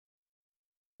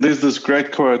there's this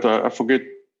great quote. I forget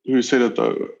who said it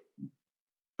though,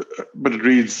 but it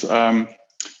reads,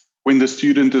 "When the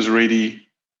student is ready,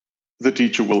 the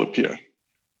teacher will appear."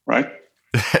 Right?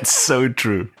 That's so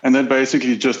true. And that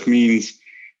basically just means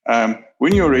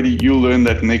when you're ready, you'll learn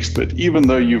that next bit, even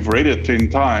though you've read it 10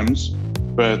 times.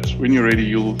 But when you're ready,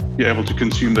 you'll be able to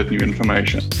consume that new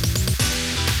information.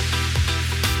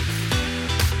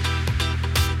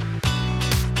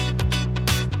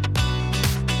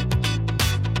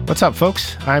 What's up,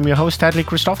 folks? I'm your host, Hadley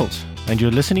Christoffels, and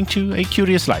you're listening to A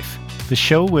Curious Life, the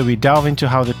show where we delve into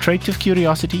how the trait of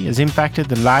curiosity has impacted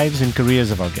the lives and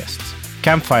careers of our guests.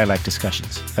 Campfire-like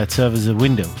discussions that serve as a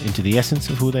window into the essence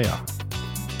of who they are.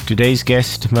 Today's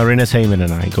guest, Marinus Heyman,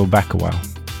 and I go back a while.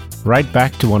 Right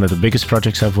back to one of the biggest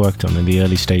projects I've worked on in the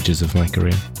early stages of my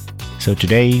career. So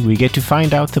today, we get to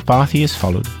find out the path he has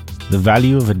followed, the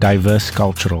value of a diverse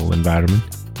cultural environment,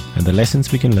 and the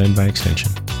lessons we can learn by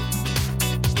extension.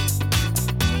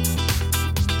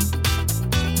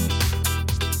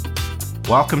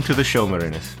 Welcome to the show,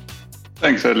 Marinus.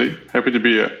 Thanks, Hadley. Happy to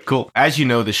be here. Cool. As you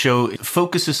know, the show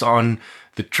focuses on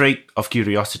the trait of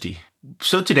curiosity.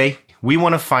 So today, we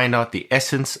want to find out the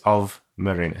essence of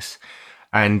Marinus.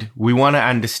 And we want to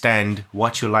understand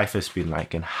what your life has been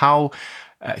like and how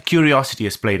curiosity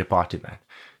has played a part in that.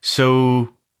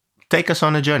 So take us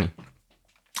on a journey.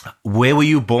 Where were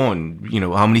you born? You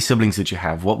know, how many siblings did you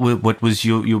have? What was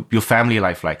your family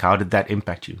life like? How did that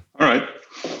impact you? All right.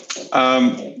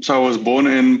 So I was born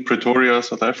in Pretoria,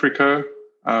 South Africa,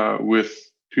 with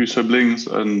two siblings,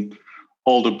 an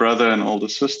older brother and older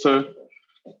sister.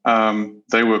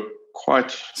 They were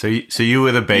quite... So you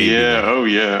were the baby? Yeah, oh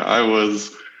yeah. I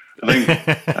was, I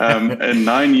think,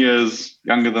 9 years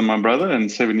younger than my brother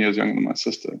and 7 years younger than my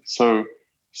sister. So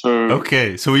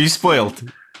okay, so were you spoiled?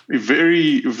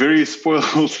 Very, very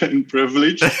spoiled and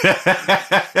privileged.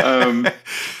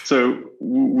 So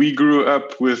we grew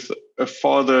up with a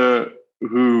father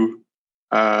who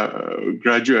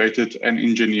graduated an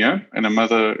engineer and a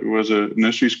mother who was a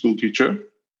nursery school teacher.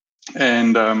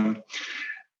 And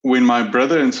when my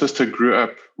brother and sister grew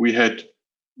up, we had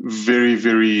very,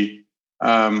 very,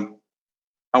 I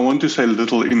want to say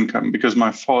little income, because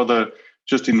my father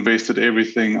just invested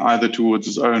everything either towards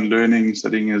his own learning,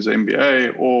 studying his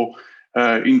MBA, or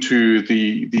into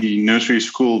the nursery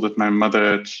school that my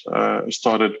mother had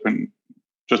started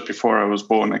just before I was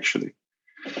born, actually.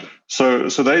 So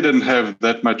they didn't have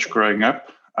that much growing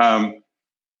up.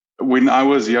 When I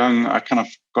was young, I kind of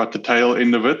got the tail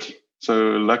end of it. So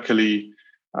luckily,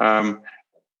 and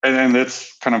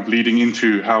that's kind of leading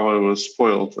into how I was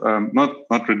spoiled.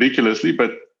 Not ridiculously,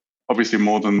 but obviously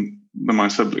more than my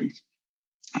siblings.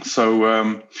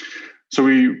 So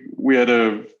we had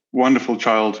a wonderful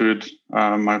childhood.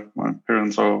 My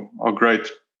parents are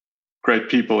great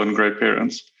people and great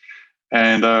parents.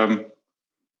 And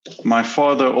my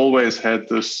father always had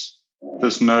this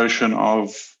notion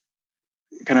of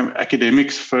kind of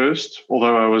academics first,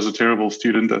 although I was a terrible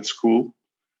student at school.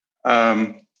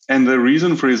 And the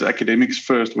reason for his academics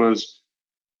first was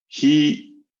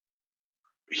he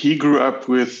grew up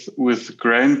with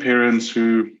grandparents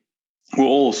who were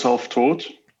all self-taught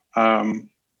and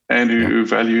who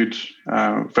valued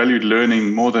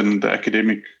learning more than the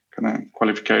academic kind of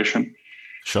qualification.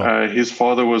 Sure. His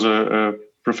father was a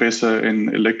professor in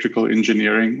electrical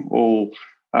engineering, all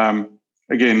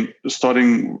again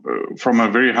starting from a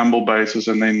very humble basis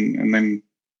and then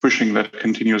pushing that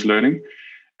continuous learning.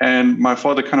 And my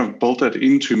father kind of built that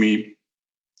into me.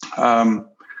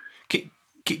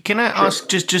 Can I ask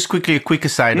just quickly a quick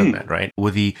aside on that, right?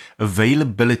 With the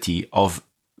availability of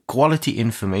quality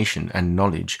information and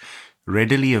knowledge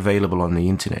readily available on the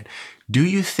internet, do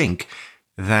you think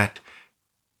that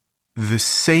the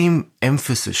same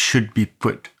emphasis should be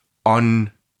put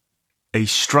on a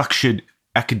structured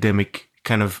academic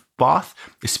kind of path,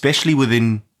 especially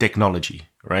within technology,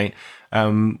 right?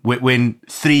 When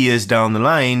 3 years down the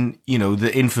line, you know,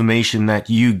 the information that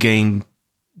you gain,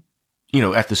 you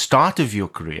know, at the start of your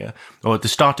career or at the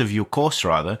start of your course,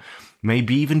 rather,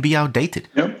 maybe even be outdated.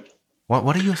 Yep.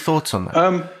 What are your thoughts on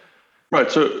that?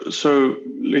 Right. So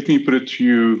let me put it to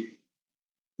you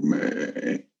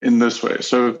in this way.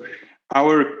 So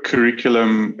our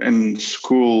curriculum in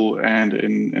school and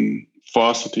in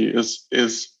varsity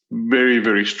is very,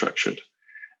 very structured.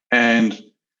 And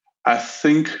I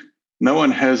think no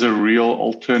one has a real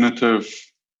alternative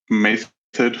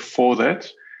method for that.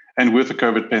 And with the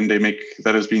COVID pandemic,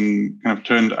 that has been kind of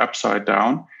turned upside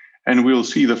down. And we'll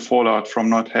see the fallout from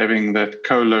not having that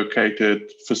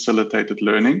co-located, facilitated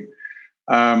learning.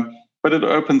 But it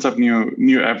opens up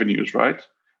new avenues, right?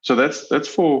 So that's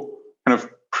for kind of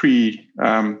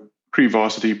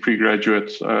pre-varsity,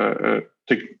 pre-graduate,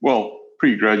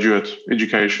 pre-graduate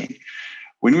education.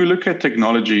 When we look at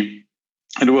technology,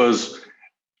 it was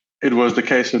the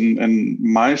case, and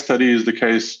my study is the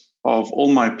case of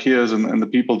all my peers and the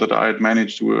people that I had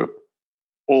managed who were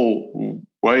all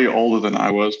way older than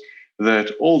I was,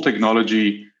 that all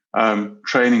technology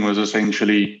training was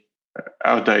essentially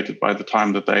outdated by the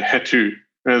time that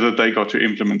they got to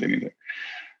implement anything.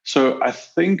 So I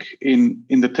think in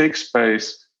the tech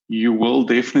space, you will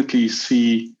definitely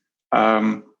see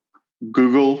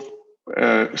Google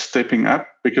stepping up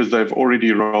because they've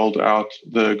already rolled out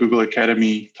the Google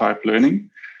Academy type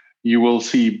learning. You will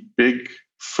see big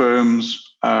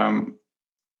firms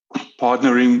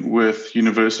partnering with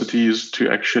universities to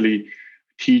actually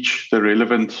teach the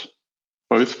relevant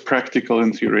both practical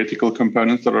and theoretical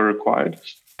components that are required.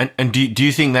 And do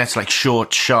you think that's like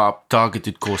short, sharp,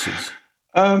 targeted courses?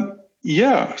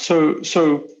 Yeah.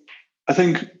 So I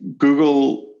think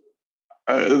Google,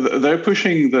 they're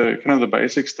pushing the kind of the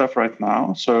basic stuff right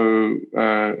now. So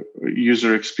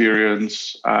user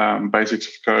experience, basics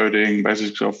of coding,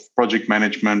 basics of project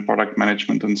management, product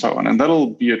management, and so on. And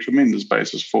that'll be a tremendous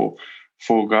basis for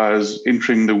guys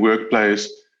entering the workplace,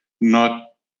 not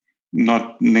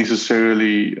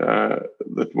necessarily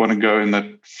that want to go in that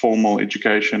formal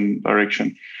education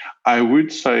direction. I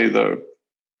would say, though,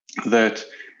 that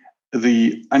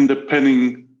the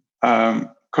underpinning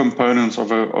components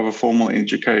of a formal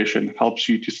education helps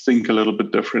you to think a little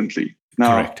bit differently.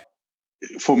 Now, correct.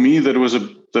 For me, that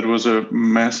was a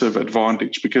massive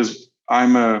advantage because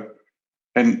I'm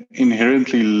an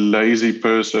inherently lazy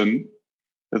person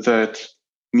that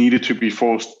needed to be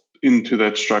forced into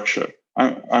that structure.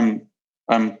 I'm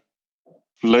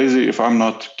lazy if I'm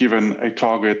not given a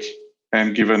target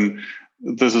and given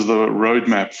this is the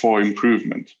roadmap for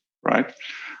improvement, right?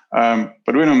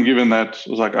 But when I'm given that, I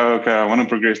was like, oh, okay, I want to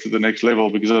progress to the next level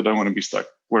because I don't want to be stuck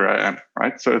where I am,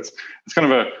 right? So it's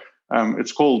kind of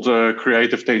it's called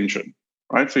creative tension,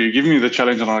 right? So you give me the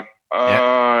challenge and I'm like,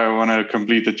 I want to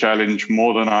complete the challenge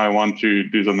more than I want to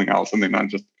do something else, and then I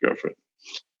just go for it.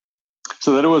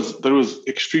 So that was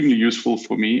extremely useful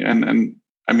for me, and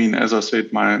I mean, as I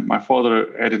said, my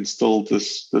father had instilled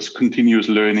this continuous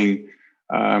learning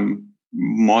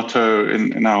motto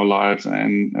in our lives,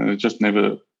 and it just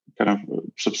never kind of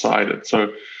subsided.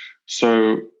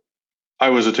 So I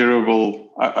was a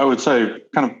terrible, I would say,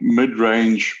 kind of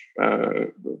mid-range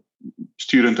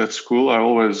student at school. I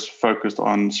always focused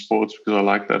on sports because I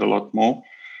liked that a lot more.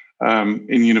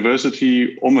 In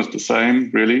university, almost the same,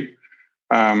 really.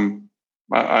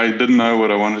 I didn't know what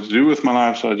I wanted to do with my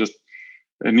life, so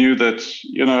I knew that,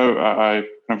 I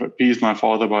kind of appeased my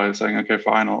father by saying, okay,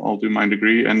 fine, I'll do my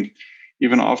degree. And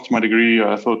even after my degree,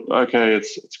 I thought, okay,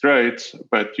 it's great,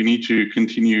 but you need to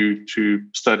continue to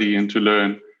study and to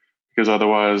learn, because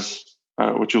otherwise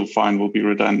what you'll find will be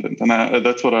redundant. And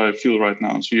that's what I feel right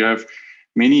now. So you have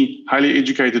many highly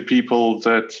educated people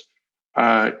that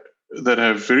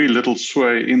have very little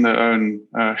sway in their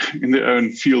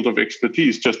own field of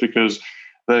expertise, just because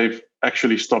they've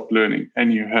actually stopped learning.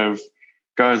 And you have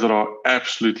guys that are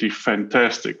absolutely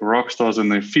fantastic, rock stars in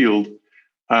their field,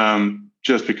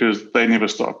 just because they never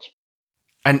stopped.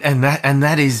 And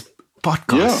that is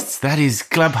podcasts, that is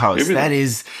Clubhouse, everything. That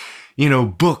is,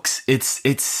 books.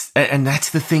 And that's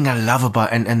the thing I love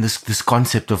about and this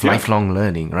concept of lifelong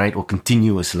learning, right? Or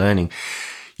continuous learning.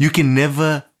 You can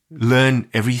never learn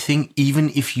everything, even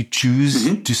if you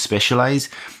choose to specialize.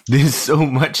 There's so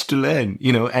much to learn,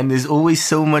 and there's always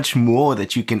so much more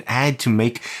that you can add to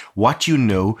make what you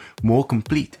know more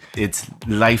complete. It's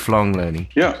lifelong learning.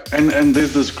 Yeah, and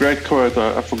there's this great quote,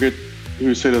 I forget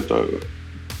who said it though,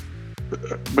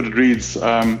 but it reads,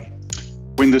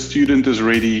 when the student is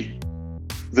ready,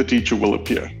 the teacher will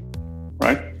appear,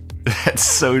 right? That's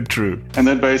so true. And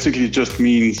that basically just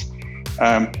means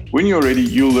when you're ready,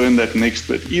 you'll learn that next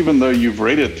bit, even though you've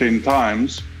read it 10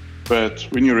 times, but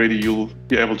when you're ready, you'll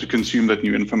be able to consume that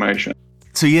new information.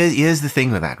 So here's the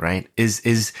thing with that, right? Is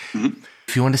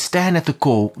if you understand at the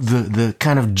core, the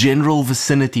kind of general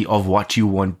vicinity of what you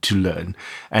want to learn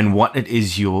and what it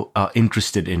is you're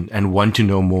interested in and want to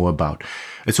know more about,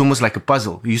 it's almost like a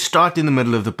puzzle. You start in the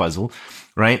middle of the puzzle,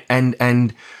 right? And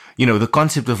the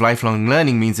concept of lifelong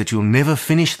learning means that you'll never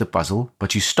finish the puzzle,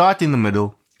 but you start in the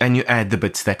middle and you add the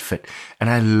bits that fit. And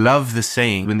I love the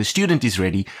saying, when the student is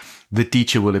ready, the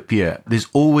teacher will appear. There's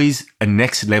always a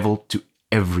next level to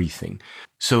everything.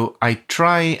 So I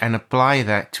try and apply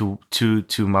that to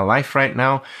my life right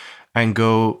now and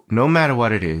go, no matter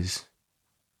what it is,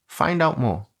 find out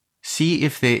more. See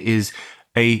if there is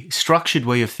a structured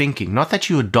way of thinking. Not that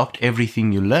you adopt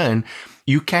everything you learn.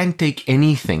 You can take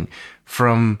anything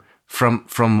from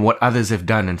from what others have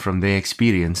done and from their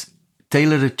experience,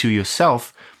 tailor it to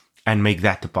yourself, and make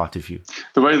that a part of you.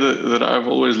 The way that I've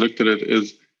always looked at it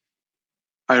is,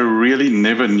 I really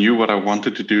never knew what I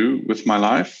wanted to do with my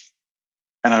life.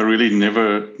 And I really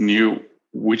never knew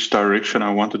which direction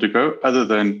I wanted to go other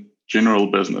than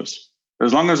general business.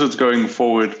 As long as it's going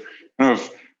forward, I've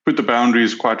put the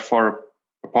boundaries quite far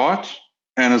apart,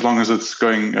 and as long as it's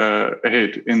going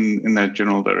ahead in that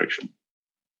general direction.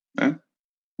 Yeah,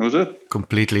 that was it.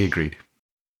 Completely agreed.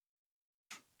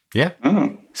 Yeah.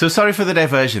 Oh. So sorry for the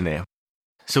diversion there.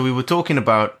 So we were talking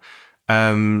about,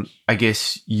 I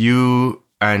guess, you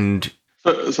and...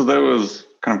 So there was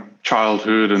kind of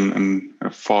childhood and a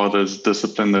father's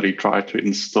discipline that he tried to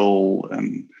instill,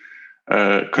 and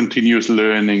continuous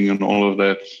learning and all of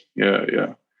that.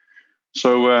 Yeah.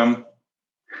 So I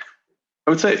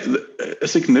would say a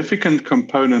significant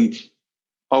component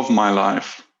of my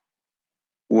life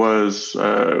was,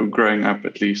 growing up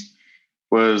at least,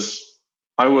 was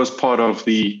I was part of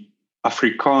the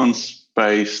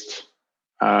Afrikaans-based,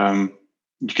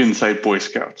 you can say Boy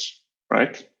Scouts,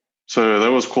 right? So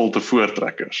that was called the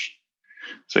Voortrekkers.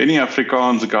 So any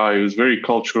Afrikaans guy who's very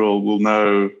cultural will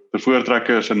know the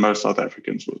Voortrekkers, and most South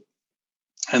Africans would.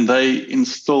 And they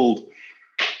instilled,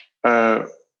 not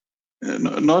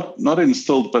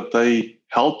instilled, but they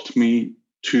helped me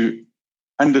to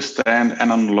understand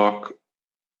and unlock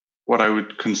what I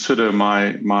would consider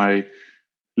my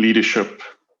leadership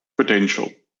potential,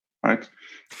 right?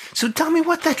 So tell me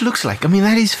what that looks like. I mean,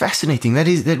 that is fascinating.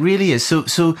 That really is.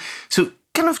 So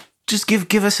kind of just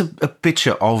give us a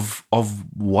picture of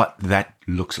what that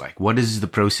looks like. What does the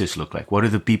process look like? What do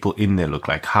the people in there look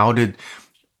like? How did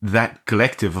that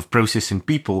collective of process and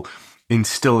people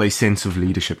instill a sense of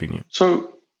leadership in you?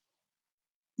 So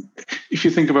if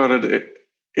you think about it,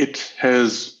 it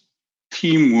has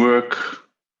teamwork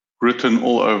written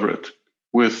all over it,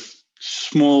 with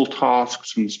small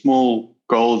tasks and small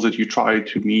goals that you try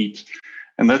to meet.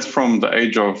 And that's from the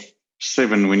age of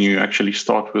 7 when you actually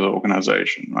start with an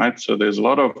organization, right? So there's a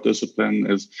lot of discipline.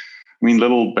 There's,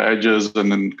 little badges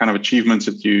and then kind of achievements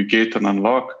that you get and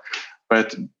unlock.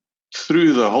 But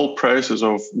through the whole process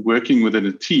of working within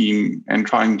a team and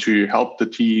trying to help the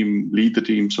team, lead the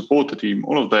team, support the team,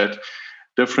 all of that,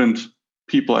 different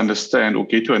people understand or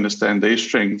get to understand their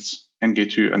strengths and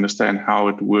get to understand how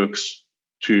it works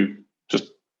to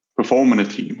just perform in a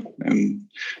team. And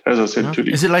as I said,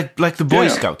 is it like the Boy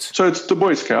Scouts? So it's the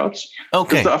Boy Scouts.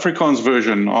 Okay. It's the Afrikaans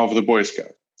version of the Boy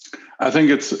Scout. I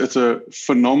think it's a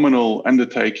phenomenal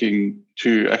undertaking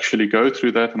to actually go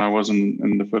through that. And I was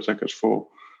in the Voortrekkers for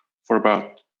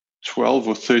about 12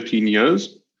 or 13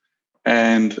 years.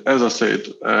 And as I said,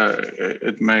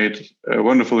 it made a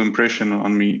wonderful impression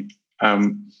on me.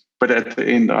 But at the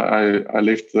end, I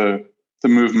left the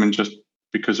movement just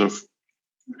because of,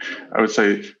 I would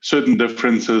say, certain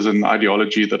differences in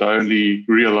ideology that I only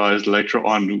realized later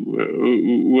on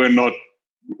were not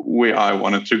where I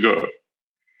wanted to go.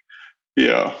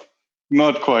 Yeah,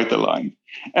 not quite aligned.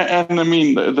 And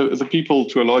the people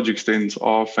to a large extent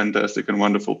are fantastic and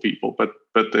wonderful people, but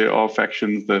there are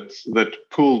factions that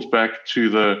pulled back to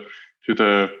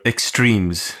the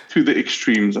extremes. To the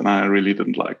extremes, and I really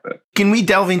didn't like that. Can we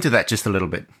delve into that just a little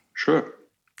bit? Sure.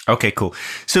 Okay, cool.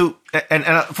 So, and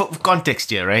for context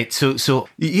here, right? So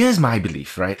here's my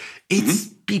belief, right? It's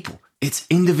people, it's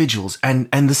individuals, and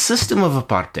the system of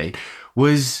apartheid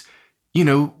was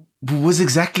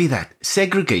exactly that,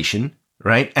 segregation,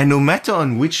 right? And no matter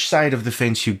on which side of the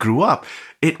fence you grew up,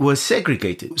 it was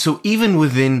segregated. So even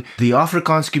within the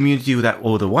Afrikaans community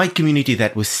or the white community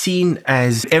that was seen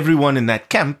as everyone in that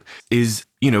camp is,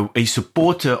 a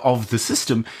supporter of the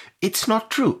system, it's not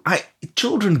true.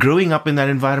 Children growing up in that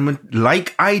environment,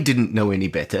 like I didn't know any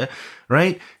better,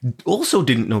 right? Also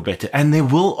didn't know better. And there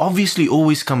will obviously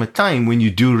always come a time when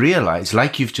you do realize,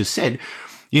 like you've just said,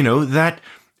 that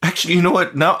actually, you know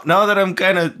what? Now that I'm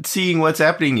kind of seeing what's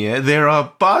happening here, there are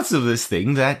parts of this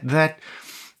thing that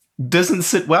doesn't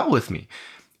sit well with me,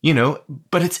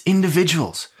 but it's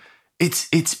individuals.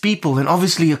 It's people, and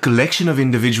obviously a collection of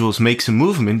individuals makes a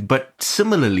movement, but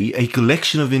similarly, a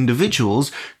collection of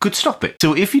individuals could stop it.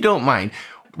 So if you don't mind,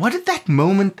 what did that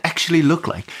moment actually look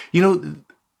like?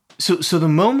 So the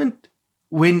moment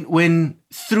when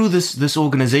through this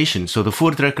organization, so the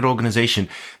Voortrekker organization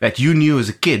that you knew as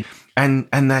a kid, and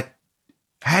that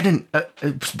had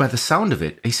by the sound of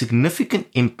it, a significant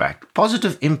impact,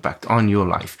 positive impact on your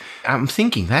life. I'm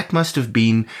thinking that must have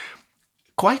been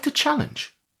quite a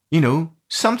challenge.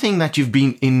 Something that you've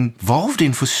been involved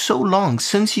in for so long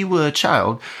since you were a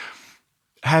child,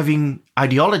 having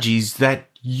ideologies that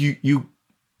you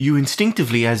you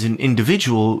instinctively, as an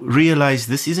individual, realize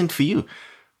this isn't for you.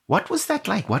 What was that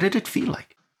like? What did it feel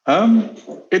like?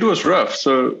 It was rough.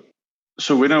 So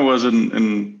when I was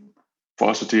in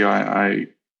varsity, I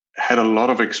had a lot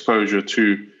of exposure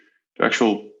to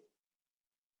actual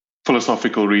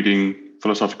philosophical reading,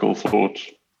 philosophical thought,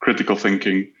 critical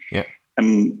thinking. Yeah.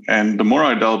 And the more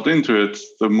I delved into it,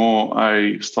 the more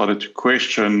I started to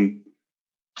question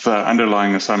the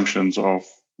underlying assumptions of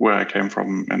where I came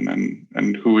from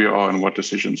and who we are and what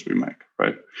decisions we make,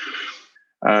 right?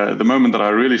 The moment that I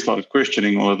really started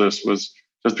questioning all of this was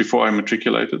just before I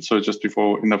matriculated, so just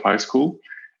before end of high school.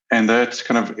 And that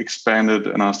kind of expanded,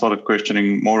 and I started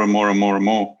questioning more and more and more and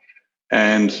more.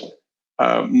 And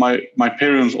my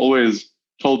parents always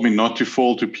told me not to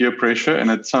fall to peer pressure.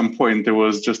 And at some point, there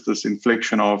was just this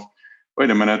inflection of, wait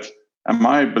a minute, am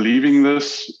I believing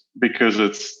this because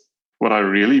it's what I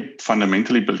really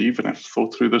fundamentally believe and I've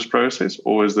thought through this process?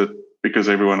 Or is it because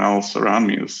everyone else around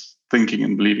me is thinking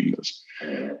and believing this?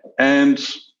 And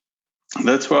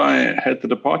that's why I had the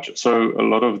departure. So a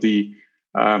lot of the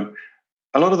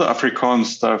Afrikaans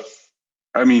stuff,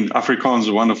 I mean, Afrikaans is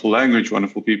a wonderful language,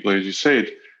 wonderful people, as you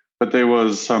said, but there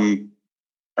was some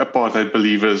apartheid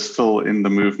believers still in the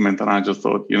movement. And I just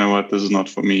thought, you know what, this is not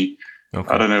for me. Okay.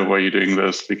 I don't know why you're doing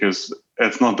this, because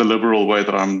it's not the liberal way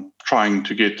that I'm trying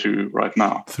to get to right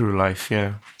now. Through life,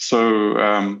 yeah. So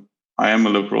I am a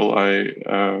liberal.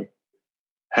 I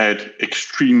had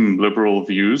extreme liberal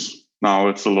views. Now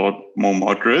it's a lot more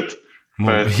moderate.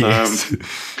 But yes.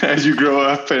 As you grow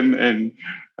up and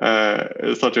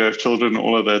start to have children,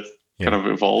 all of that kind of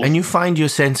evolves. And you find your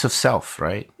sense of self,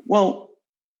 right? Well,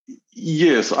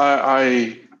 yes,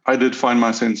 I did find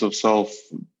my sense of self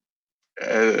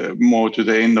more to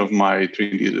the end of my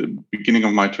 20s. Beginning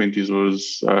of my 20s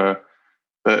was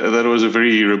that was a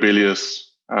very rebellious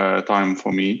time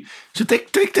for me. So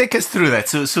take us through that.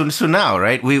 So now,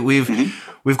 right?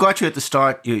 We've got you at the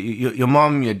start. Your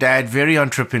mom, your dad, very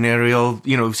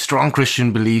entrepreneurial. Strong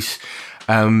Christian beliefs,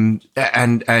 and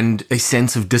a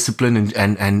sense of discipline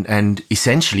and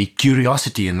essentially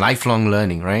curiosity and lifelong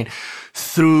learning, right?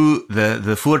 Through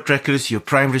the Voortrekkers, your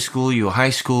primary school, your high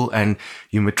school, and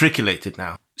you matriculated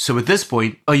now. So at this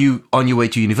point, are you on your way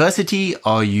to university?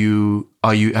 Have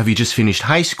you just finished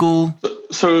high school?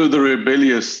 So the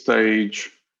rebellious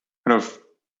stage kind of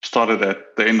started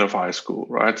at the end of high school,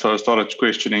 right? So I started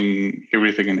questioning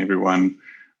everything and everyone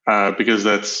because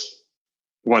that's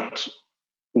what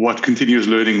continuous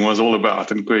learning was all about,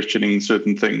 and questioning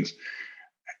certain things.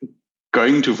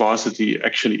 Going to varsity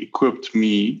actually equipped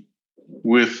me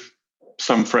with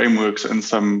some frameworks and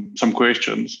some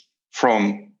questions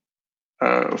from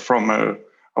a,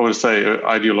 I would say,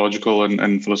 ideological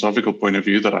and philosophical point of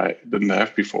view that I didn't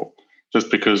have before.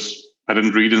 Just because I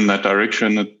didn't read in that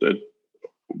direction, it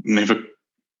never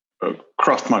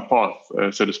crossed my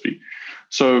path, so to speak.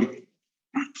 So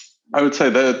I would say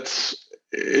that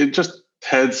it just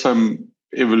had some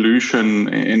evolution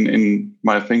in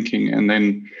my thinking, and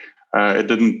then it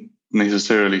didn't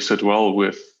necessarily sit well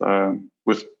with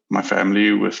my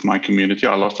family, with my community.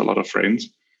 I lost a lot of friends,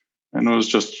 and it was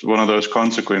just one of those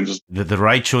consequences. The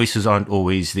right choices aren't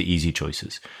always the easy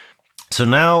choices. So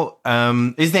now,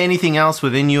 is there anything else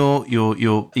within your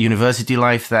university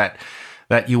life that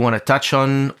you want to touch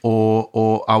on,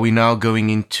 or are we now going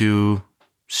into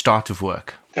start of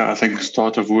work? Yeah, I think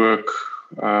start of work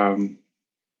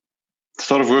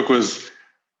was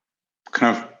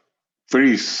kind of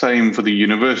very same for the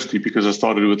university, because I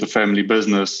started with a family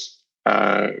business,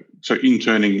 so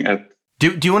interning at.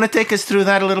 Do you want to take us through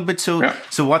that a little bit? So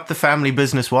what the family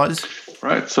business was?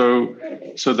 Right. So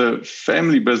the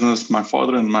family business, my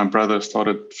father and my brother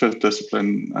started Fifth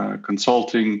Discipline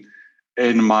Consulting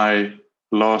in my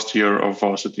last year of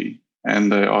varsity.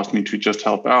 And they asked me to just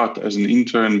help out as an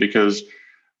intern, because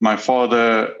my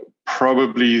father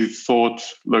probably thought,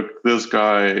 look, this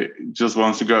guy just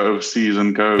wants to go overseas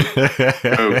and go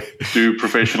do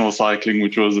professional cycling,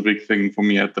 which was a big thing for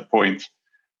me at the point.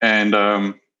 And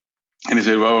he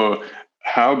said, well,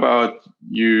 how about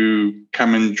you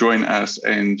come and join us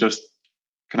and just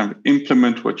kind of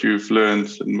implement what you've learned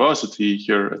in varsity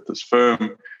here at this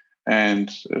firm,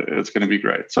 and it's going to be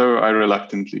great. So I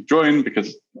reluctantly joined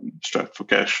because I'm strapped for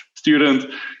cash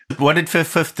student. What did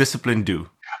Fifth Discipline do?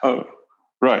 Oh,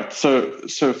 right. So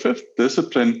Fifth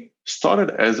Discipline started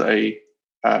as a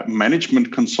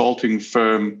management consulting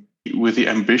firm with the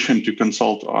ambition to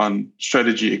consult on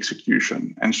strategy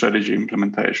execution and strategy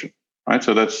implementation. Right,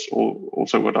 so that's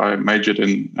also what I majored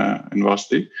in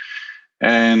varsity.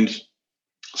 And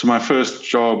so my first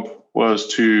job was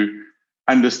to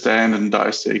understand and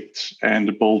dissect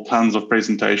and build tons of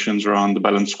presentations around the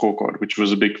balanced scorecard, which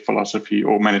was a big philosophy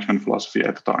or management philosophy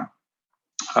at the time.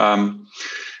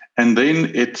 And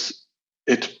then it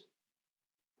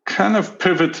kind of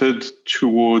pivoted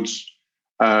towards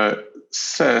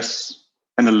SaaS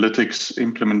analytics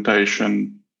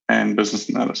implementation and business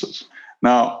analysis.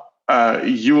 Now,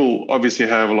 you will obviously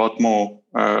have a lot more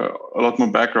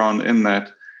background in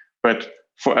that, but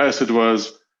for us, it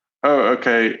was,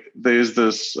 there's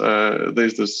this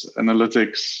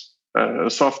analytics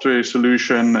software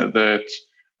solution that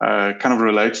kind of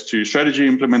relates to strategy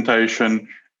implementation,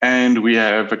 and we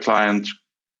have a client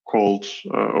called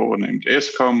or named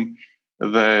Eskom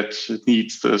that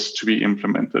needs this to be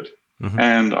implemented. Mm-hmm.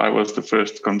 And I was the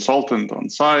first consultant on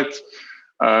site,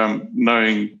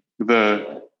 knowing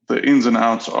the ins and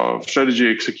outs of strategy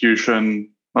execution,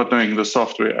 not knowing the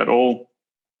software at all.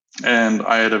 And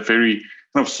I had a very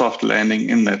kind of soft landing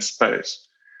in that space.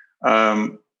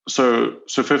 So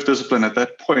Fifth Discipline at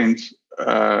that point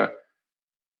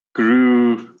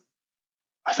grew,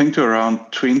 I think, to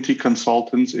around 20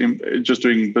 consultants just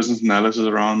doing business analysis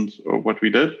around what we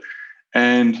did.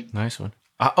 And nice one.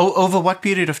 Over what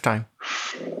period of time?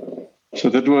 So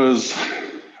that was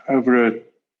over a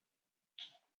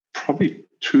probably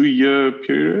 2-year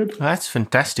period. That's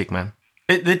fantastic, man.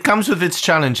 It comes with its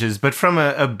challenges, but from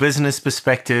a business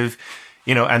perspective,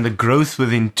 and the growth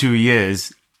within 2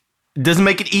 years doesn't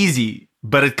make it easy,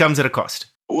 but it comes at a cost.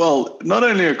 Well, not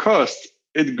only a cost,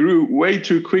 it grew way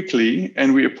too quickly,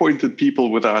 and we appointed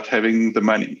people without having the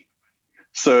money.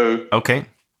 So okay,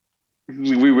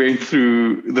 we went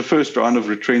through the first round of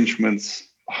retrenchments.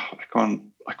 I can't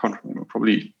remember,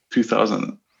 probably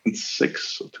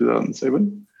 2006 or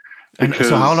 2007. And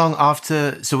so how long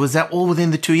after? So was that all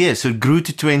within the 2 years? So it grew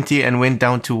to 20 and went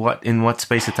down to what, in what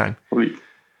space of time? Probably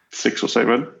 6 or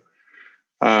 7.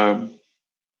 And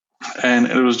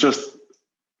it was just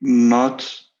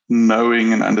not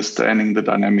knowing and understanding the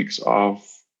dynamics of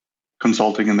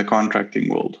consulting in the contracting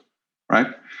world,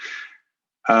 right?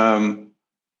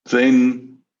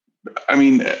 Then, I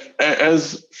mean,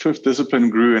 as Fifth Discipline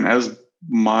grew and as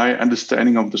my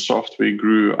understanding of the software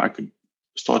grew, I could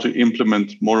start to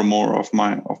implement more and more of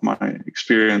my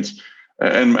experience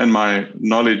and my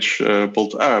knowledge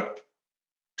built up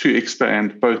to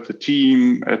expand both the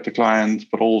team at the client,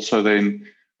 but also then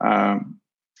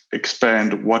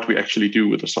expand what we actually do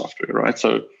with the software, right?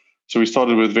 So we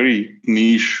started with very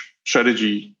niche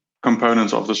strategy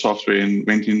components of the software and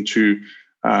went into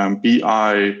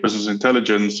BI, business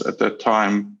intelligence at that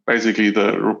time, basically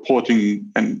the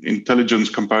reporting and intelligence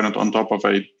component on top of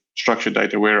a structured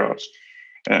data warehouse.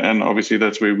 And obviously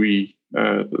that's where we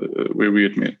had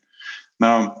met.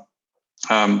 Now,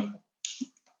 I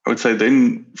would say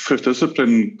then Fifth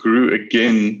Discipline grew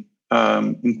again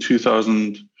in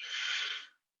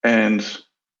 2008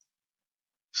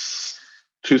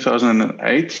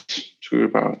 to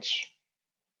about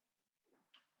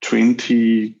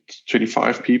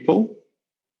 25 people.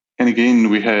 And again,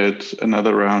 we had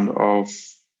another round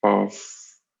of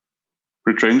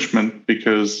retrenchment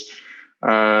because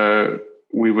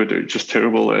we were just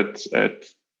terrible at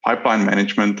pipeline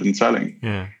management and selling.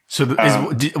 Yeah. So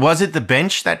was it the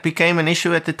bench that became an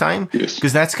issue at the time? Yes.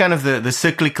 Because that's kind of the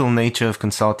cyclical nature of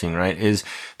consulting, right? Is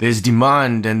there's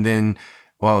demand and then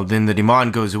the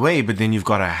demand goes away, but then you've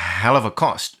got a hell of a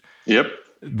cost. Yep.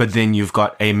 But then you've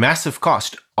got a massive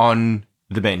cost on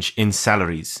the bench in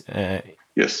salaries.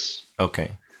 Yes.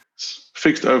 Okay. It's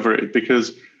fixed over it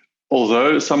because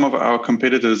although some of our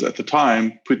competitors at the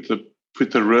time put the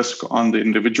risk on the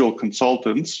individual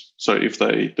consultants, so if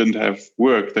they didn't have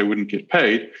work, they wouldn't get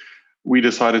paid, we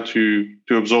decided to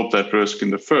absorb that risk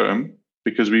in the firm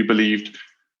because we believed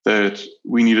that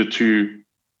we needed to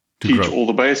teach grow. all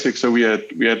the basics. So we had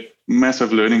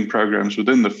massive learning programs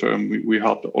within the firm. We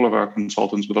helped all of our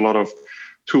consultants with a lot of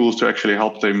tools to actually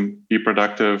help them be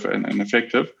productive and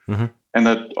effective. Mm-hmm. And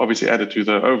that obviously added to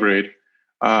the overhead.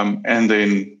 And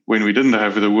then when we didn't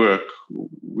have the work,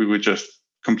 we were just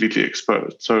completely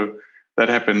exposed. So that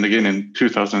happened again in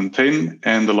 2010.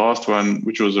 And the last one,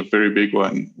 which was a very big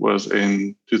one, was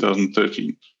in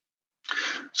 2013.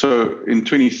 So in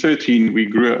 2013, we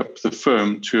grew up the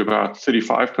firm to about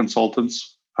 35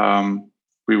 consultants.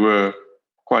 We were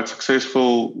quite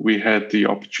successful. We had the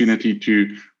opportunity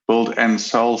to build and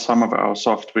sell some of our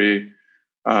software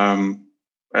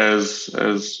as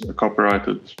a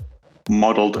copyrighted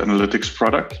modeled analytics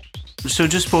product. So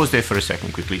just pause there for a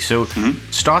second quickly. So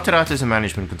started out as a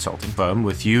management consulting firm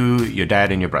with you, your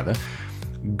dad and your brother,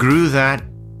 grew that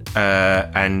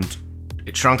and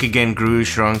it shrunk again,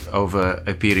 shrunk over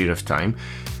a period of time.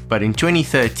 But in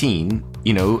 2013,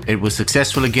 It was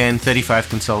successful again, 35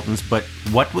 consultants, but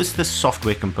what was the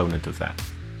software component of that?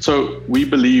 So we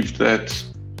believed that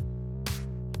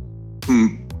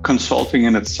consulting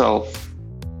in itself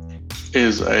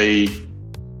is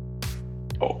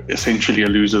essentially a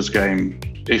loser's game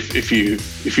if you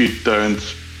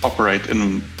don't operate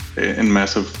in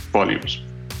massive volumes.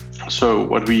 So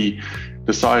what we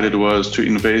decided was to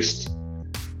invest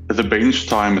the bench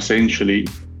time essentially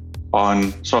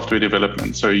on software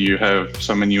development, so you have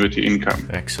some annuity income.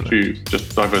 Excellent. To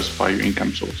just diversify your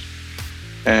income source.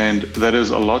 And that is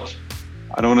a lot,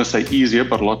 I don't want to say easier,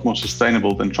 but a lot more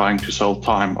sustainable than trying to sell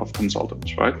time of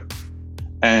consultants, right?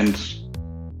 And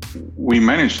we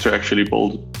managed to actually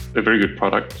build a very good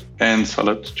product and sell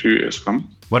it to Eskom.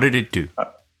 What did it do?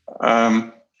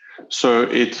 So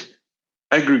it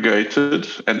aggregated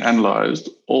and analyzed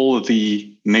all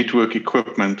the network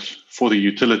equipment for the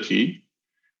utility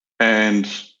and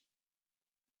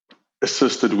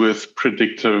assisted with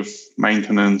predictive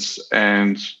maintenance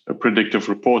and predictive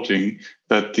reporting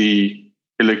that the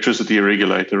electricity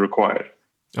regulator required.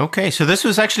 Okay, so this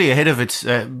was actually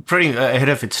pretty ahead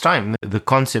of its time. The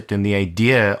concept and the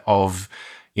idea of,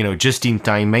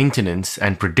 just-in-time maintenance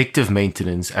and predictive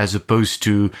maintenance, as opposed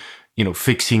to,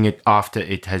 fixing it after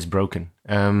it has broken,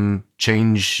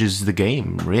 changes the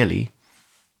game, really.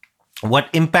 What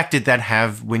impact did that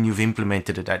have when you've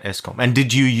implemented it at Eskom? And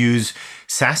did you use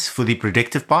SaaS for the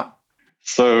predictive part?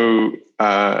 So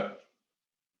the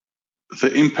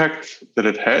impact that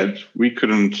it had, we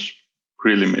couldn't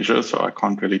really measure, so I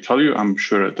can't really tell you. I'm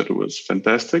sure that it was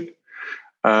fantastic.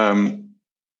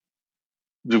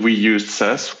 We used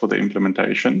SaaS for the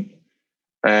implementation.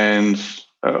 And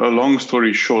a long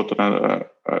story short, and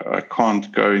I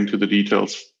can't go into the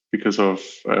details because of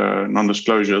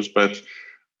non-disclosures, but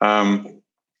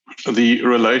the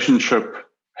relationship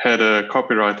had a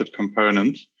copyrighted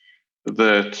component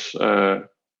that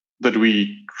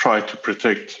we tried to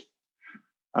protect.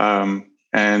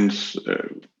 And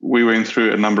we went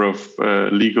through a number of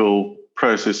legal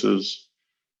processes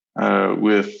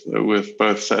with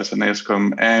both SaaS and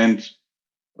Eskom. And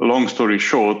long story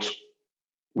short,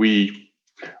 we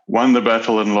won the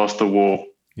battle and lost the war.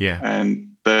 Yeah.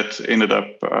 And that ended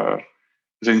up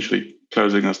essentially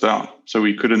closing us down. So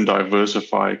we couldn't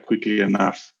diversify quickly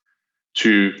enough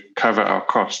to cover our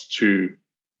costs to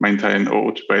maintain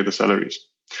or to pay the salaries.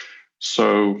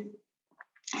 So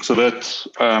that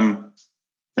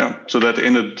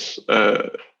ended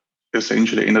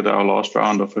essentially ended our last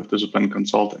round of discipline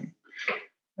consulting,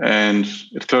 and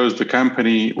it closed the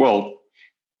company. Well,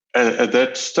 at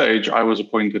that stage, I was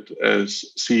appointed as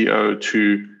CEO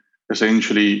to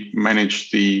essentially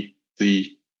manage the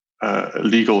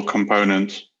legal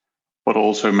component, but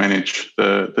also manage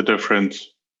the different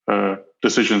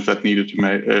decisions that needed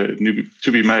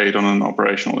to be made on an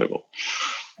operational level.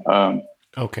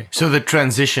 Okay, so the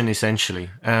transition essentially,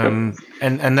 and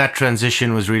that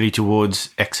transition was really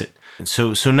towards exit.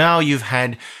 So now you've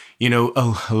had, a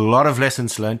lot of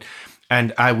lessons learned,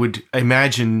 and I would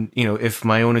imagine, if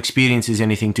my own experience is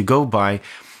anything to go by,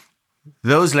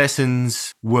 those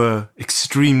lessons were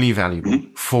extremely valuable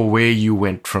for where you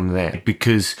went from there,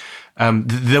 because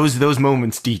those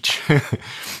moments teach,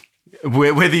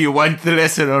 whether you want the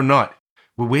lesson or not.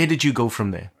 Well, where did you go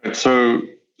from there? So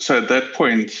at that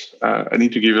point, I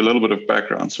need to give you a little bit of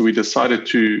background. So we decided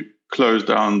to close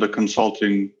down the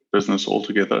consulting business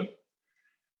altogether.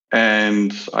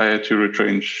 And I had to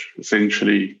retrench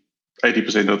essentially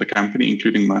 80% of the company,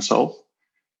 including myself.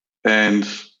 And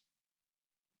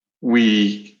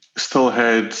we still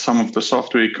had some of the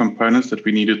software components that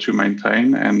we needed to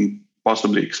maintain and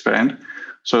possibly expand.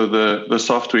 So the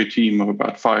software team of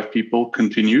about 5 people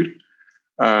continued.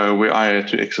 Where I had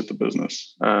to exit the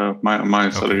business. My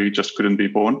salary just couldn't be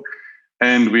borne.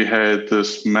 And we had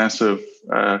this massive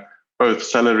both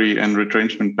salary and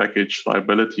retrenchment package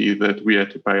liability that we had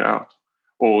to pay out,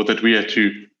 or that we had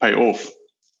to pay off,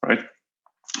 right?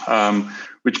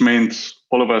 Which meant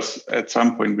all of us at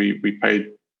some point we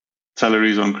paid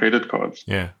salaries on credit cards.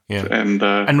 Yeah.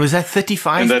 And was that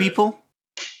 35 people?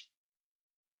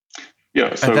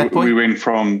 Yeah, so we went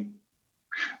from...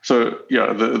 So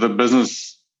yeah, the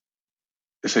business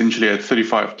essentially had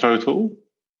 35 total,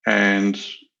 and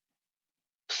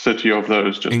 30 of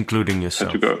those just including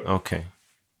yourself. Had to go. Okay,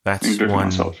 that's including one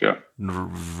myself, yeah.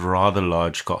 Rather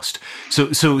large cost.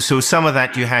 So some of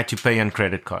that you had to pay on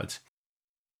credit cards.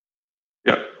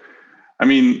 Yeah, I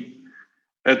mean,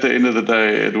 at the end of the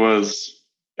day, it was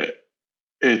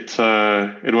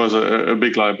a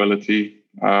big liability.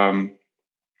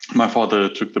 My father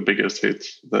took the biggest hit.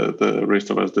 The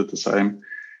rest of us did the same.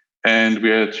 And we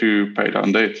had to pay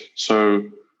down debt. So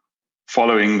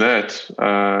following that,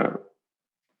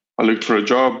 I looked for a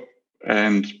job,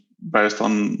 and based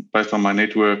on my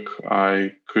network,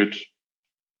 I could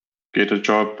get a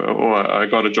job, or I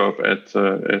got a job at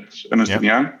Ernst &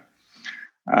 Young,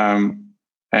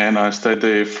 and I stayed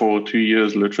there for 2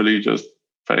 years, literally just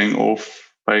paying off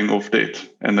debt,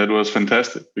 and that was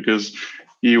fantastic because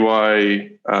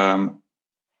EY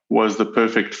was the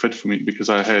perfect fit for me because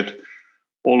I had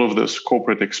all of this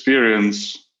corporate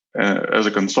experience as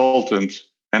a consultant,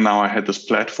 and now I had this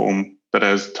platform that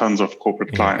has tons of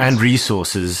corporate clients and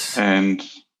resources and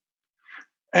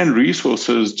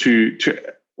resources to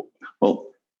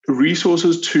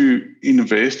resources to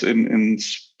invest in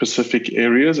specific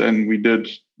areas. And we did,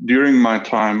 during my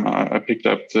time, I picked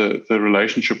up the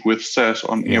relationship with SAS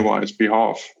on EY's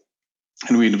behalf,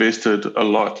 and we invested a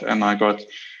lot, and I got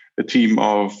a team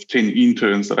of 10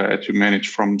 interns that I had to manage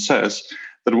from SAS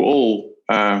that were all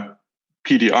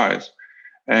PDIs.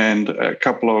 And a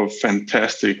couple of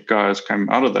fantastic guys came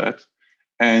out of that,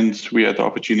 and we had the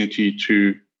opportunity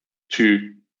to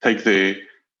take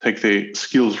their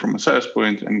skills from a SAS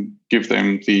point and give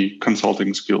them the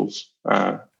consulting skills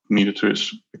needed to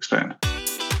expand.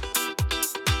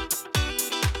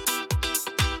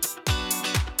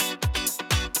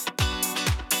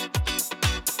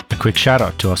 A quick shout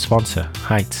out to our sponsor,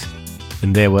 Heights.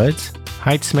 In their words,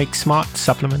 Heights makes smart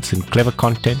supplements and clever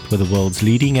content with the world's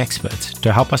leading experts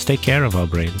to help us take care of our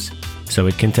brains, so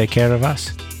it can take care of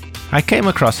us. I came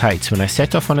across Heights when I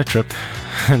set off on a trip,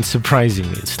 and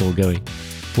surprisingly it's still going,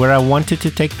 where I wanted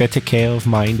to take better care of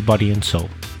mind, body and soul.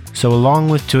 So along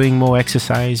with doing more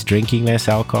exercise, drinking less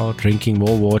alcohol, drinking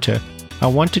more water, I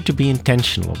wanted to be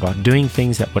intentional about doing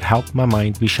things that would help my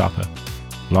mind be sharper.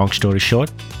 Long story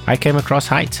short, I came across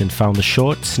Heights and found the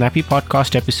short, snappy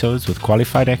podcast episodes with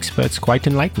qualified experts quite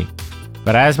enlightening.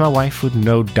 But as my wife would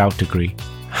no doubt agree,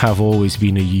 I've always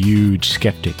been a huge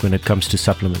skeptic when it comes to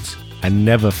supplements and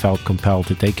never felt compelled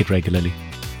to take it regularly.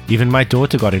 Even my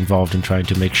daughter got involved in trying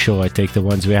to make sure I take the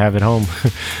ones we have at home,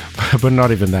 but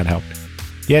not even that helped.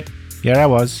 Yet, here I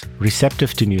was,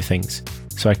 receptive to new things,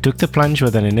 so I took the plunge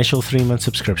with an initial 3-month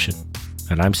subscription,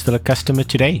 and I'm still a customer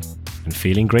today and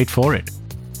feeling great for it.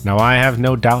 Now, I have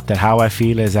no doubt that how I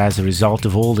feel is as a result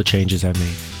of all the changes I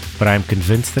made, but I'm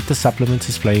convinced that the supplement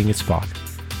is playing its part.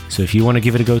 So if you want to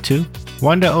give it a go too,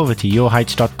 wander over to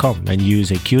yourheights.com and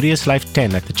use a Curious Life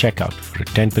 10 at the checkout for a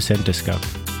 10% discount.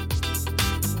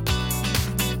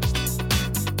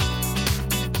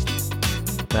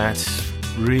 That's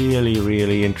really,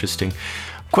 really interesting.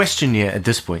 Question here at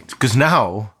this point, because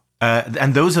now,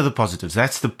 and those are the positives.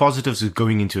 That's the positives of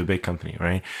going into a big company,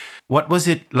 right? What was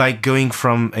it like going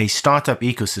from a startup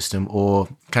ecosystem or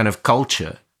kind of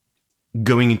culture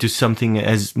going into something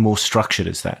as more structured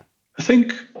as that? I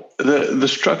think the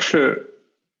structure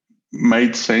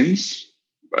made sense.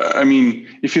 I mean,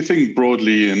 if you think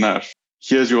broadly enough,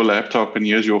 here's your laptop and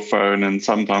here's your phone, and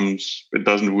sometimes it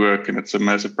doesn't work and it's a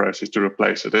massive process to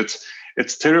replace it.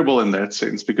 It's terrible in that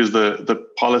sense because the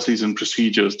policies and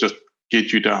procedures just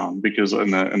get you down, because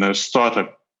in a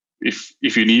startup, if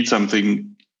you need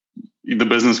something, the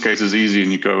business case is easy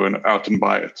and you go out and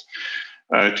buy it.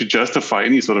 To justify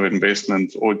any sort of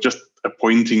investment or just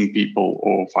appointing people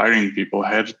or firing people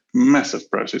had massive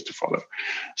process to follow.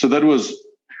 So that was,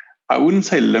 I wouldn't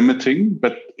say limiting,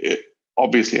 but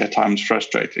obviously at times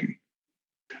frustrating.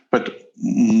 But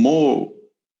more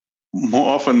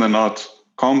often than not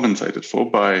compensated for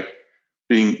by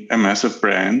being a massive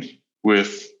brand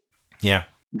with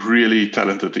really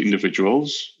talented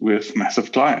individuals with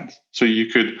massive clients. So you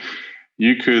could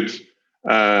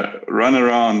run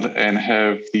around and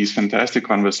have these fantastic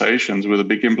conversations with a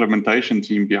big implementation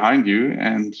team behind you,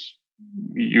 and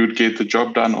you'd get the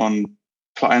job done on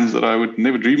clients that I would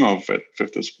never dream of at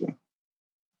Fifth Discipline.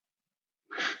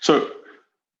 So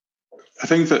I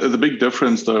think that the big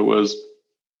difference, though, was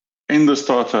in the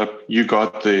startup, you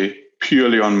got there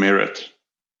purely on merit.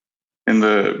 In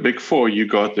the Big Four, you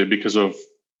got there because of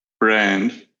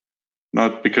brand,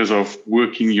 not because of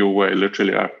working your way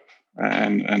literally up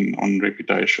and on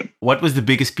reputation. What was the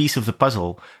biggest piece of the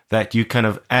puzzle that you kind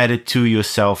of added to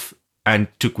yourself and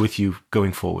took with you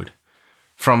going forward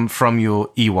from your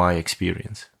EY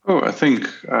experience? Oh, I think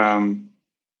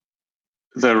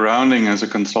the rounding as a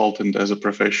consultant, as a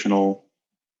professional,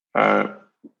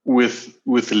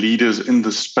 with leaders in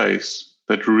the space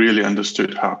that really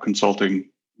understood how consulting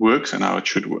works and how it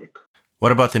should work.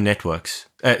 What about the networks?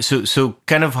 So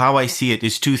kind of how I see it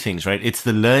is two things, right? It's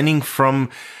the learning from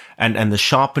and the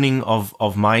sharpening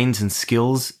of minds and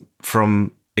skills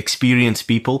from experienced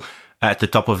people at the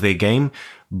top of their game,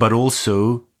 but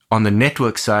also on the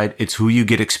network side, it's who you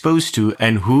get exposed to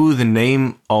and who the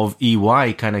name of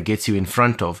EY kind of gets you in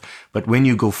front of. But when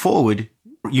you go forward,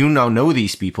 you now know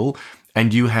these people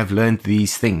and you have learned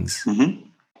these things. Mm-hmm.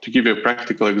 To give you a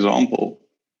practical example,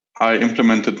 I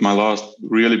implemented my last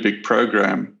really big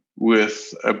program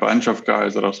with a bunch of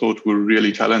guys that I thought were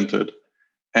really talented.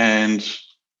 And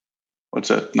what's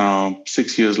that now?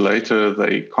 6 years later,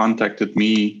 they contacted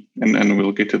me, and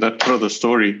we'll get to that part of the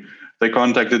story. They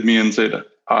contacted me and said,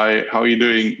 "Hi, how are you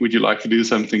doing? Would you like to do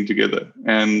something together?"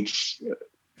 And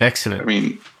excellent. I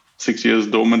mean, 6 years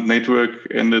dormant network,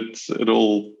 and it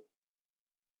all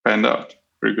panned out.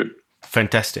 Very good.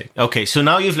 Fantastic. Okay, so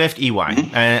now you've left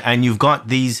EY and you've got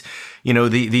these,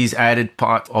 these added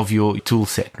part of your tool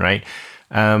set, right?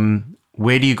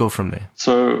 Where do you go from there?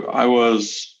 So I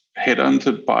was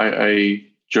headhunted by a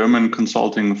German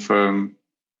consulting firm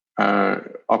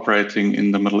operating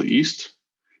in the Middle East.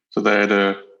 So they had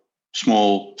a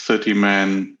small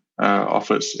 30-man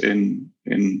office in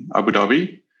Abu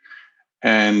Dhabi.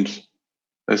 And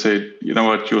they said, "You know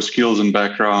what, your skills and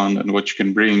background and what you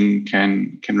can bring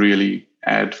can really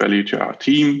add value to our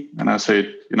team." And I said,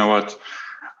 "You know what,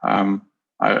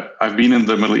 I've been in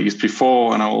the Middle East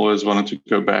before, and I always wanted to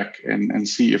go back and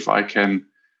see if I can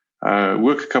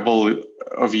work a couple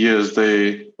of years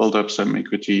there, build up some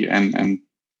equity, and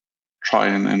try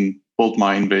and build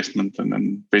my investment and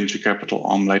then venture capital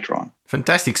arm later on."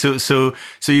 Fantastic. So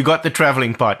you got the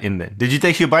traveling part in there. Did you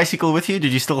take your bicycle with you?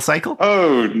 Did you still cycle?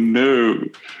 Oh, no.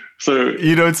 So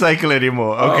you don't cycle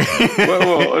anymore. Okay.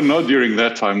 Well, not during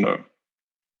that time, no.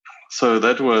 So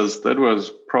that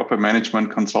was proper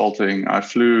management consulting. I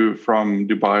flew from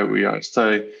Dubai, where I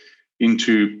stay,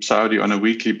 into Saudi on a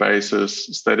weekly basis,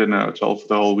 stayed in a hotel for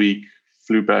the whole week,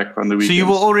 flew back on the weekends. So you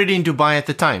were already in Dubai at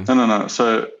the time? No.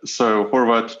 So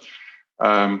Horvat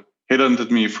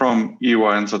headhunted me from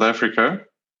EY in South Africa,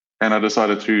 and I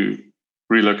decided to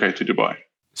relocate to Dubai.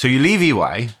 So you leave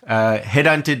EY,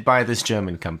 headhunted by this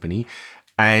German company,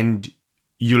 and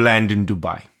you land in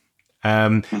Dubai.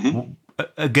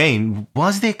 Again,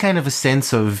 was there kind of a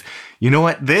sense of, you know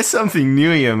what, there's something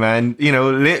new here, man.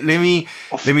 Let me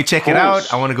check it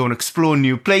out. I want to go and explore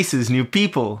new places, new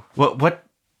people.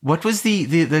 What was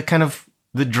the kind of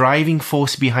the driving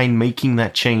force behind making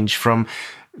that change from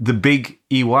the big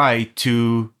EY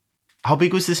to, how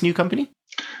big was this new company?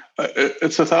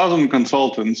 It's 1,000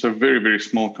 consultants, so very, very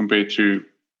small compared to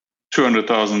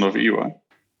 200,000 of EY.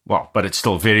 Well, but it's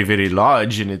still very, very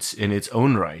large in its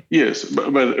own right. Yes,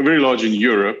 but very large in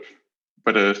Europe,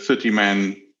 but a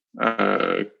 30-man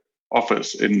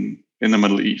office in the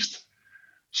Middle East.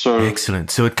 So excellent.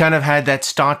 So it kind of had that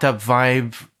startup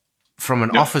vibe from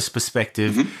an office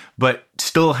perspective, but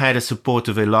still had a support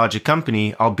of a larger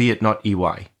company, albeit not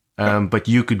EY. But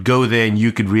you could go there and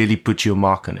you could really put your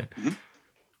mark on it.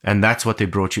 And that's what they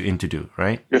brought you in to do,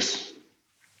 right? Yes.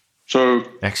 So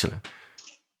excellent.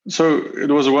 So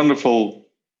it was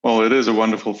it is a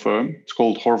wonderful firm. It's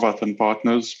called Horvat and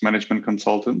Partners Management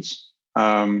Consultants.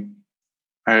 I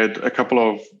had a couple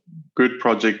of good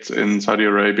projects in Saudi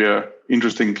Arabia,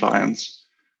 interesting clients.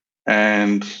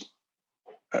 And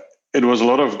it was a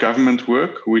lot of government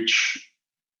work, which,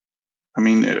 I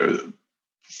mean,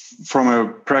 from a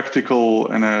practical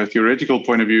and a theoretical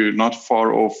point of view, not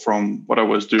far off from what I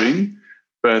was doing,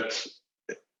 but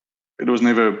it was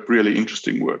never really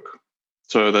interesting work.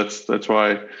 So that's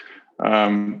why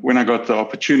when I got the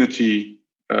opportunity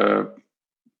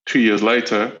 2 years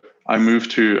later, I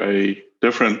moved to a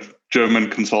different German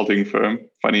consulting firm,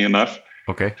 funny enough,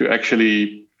 to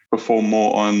actually perform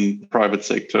more on private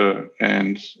sector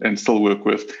and still work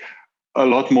with a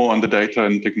lot more on the data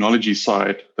and technology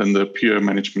side than the pure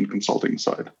management consulting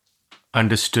side.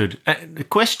 Understood. The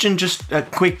question, just a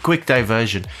quick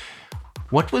diversion.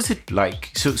 What was it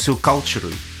like? So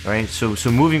culturally, right? So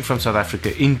moving from South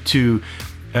Africa into,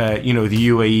 the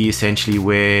UAE, essentially,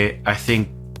 where I think,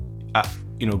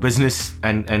 business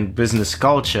and business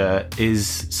culture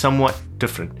is somewhat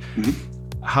different.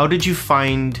 How did you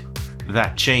find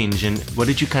that change, and what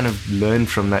did you kind of learn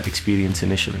from that experience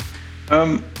initially?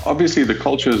 Obviously, the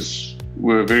cultures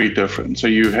were very different. So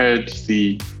you had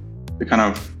the kind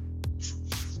of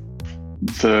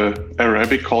the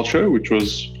Arabic culture, which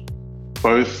was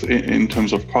both in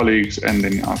terms of colleagues and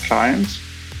then our clients,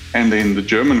 and then the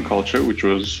German culture, which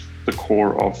was the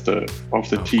core of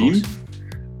the team,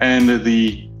 and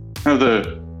the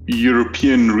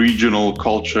European regional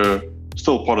culture,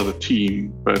 still part of the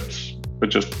team, but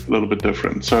just a little bit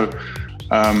different. So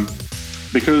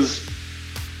because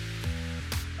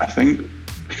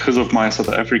because of my South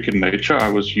African nature, I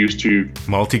was used to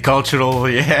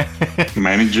multicultural, yeah.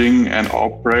 managing and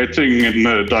operating in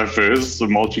a diverse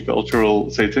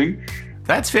multicultural setting.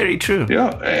 That's very true. Yeah,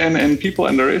 and people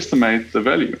underestimate the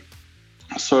value.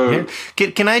 So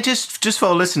can I just for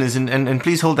our listeners, and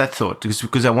please hold that thought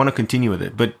because I want to continue with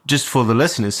it, but just for the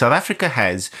listeners, South Africa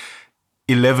has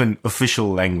 11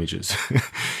 official languages,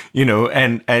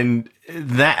 and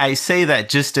that I say that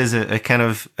just as a kind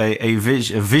of a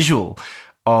visual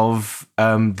of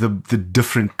the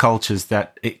different cultures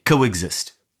that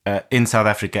coexist in South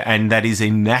Africa, and that is a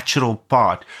natural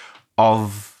part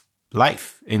of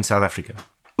life in South Africa.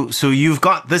 So you've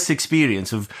got this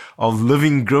experience of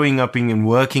living, growing up and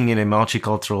working in a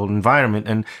multicultural environment,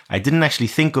 and I didn't actually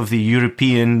think of the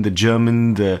European, the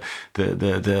German, the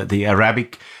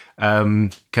Arabic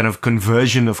kind of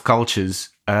conversion of cultures.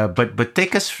 But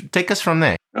take us from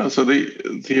there. So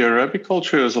the Arabic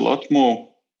culture is a lot more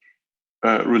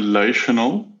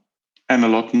relational and a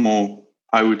lot more,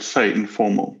 I would say,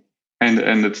 informal,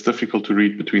 and it's difficult to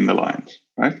read between the lines,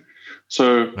 right?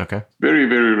 So very,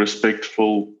 very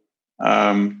respectful,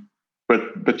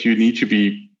 but you need to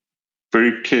be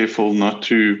very careful not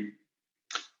to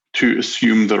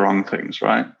assume the wrong things,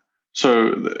 right?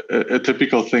 So a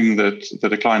typical thing that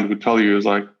a client would tell you is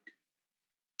like,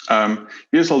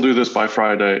 yes, I'll do this by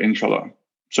Friday, inshallah.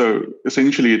 So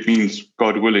essentially it means,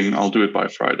 God willing, I'll do it by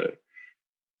Friday.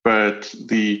 But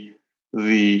the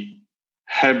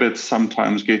habits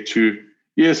sometimes get to,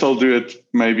 yes, I'll do it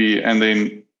maybe, and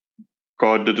then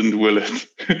God didn't will it.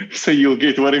 So you'll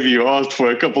get whatever you asked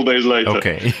for a couple of days later.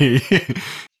 Okay.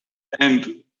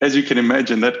 And as you can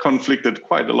imagine, that conflicted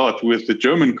quite a lot with the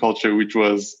German culture, which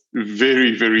was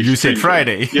very, very You said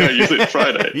Friday. Yeah, you said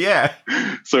Friday. Yeah.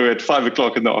 So at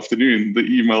 5:00 in the afternoon, the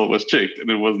email was checked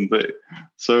and it wasn't there.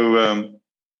 So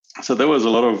so there was a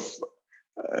lot of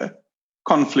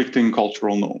conflicting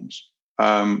cultural norms.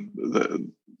 There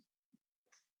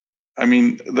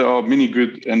are many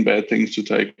good and bad things to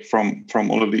take from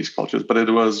all of these cultures, but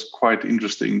it was quite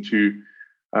interesting to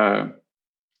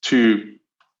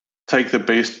take the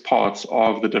best parts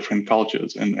of the different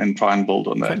cultures and try and build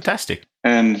on that. Fantastic.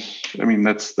 And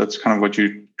that's kind of what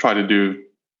you try to do.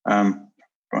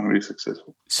 Want to be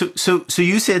successful. So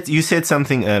you said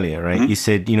something earlier, right? Mm-hmm. You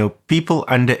said, people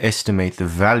underestimate the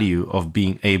value of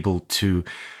being able to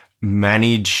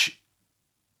manage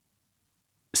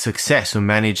success or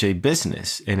manage a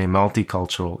business in a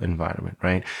multicultural environment,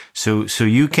 right? So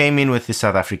you came in with the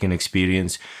South African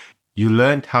experience. You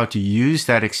learned how to use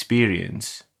that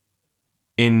experience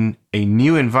in a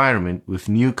new environment with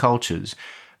new cultures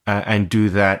and do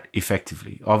that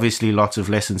effectively. Obviously, lots of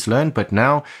lessons learned, but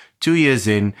now 2 years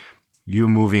in, you're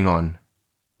moving on.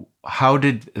 How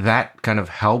did that kind of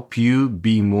help you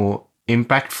be more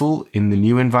impactful in the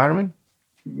new environment?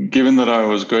 Given that I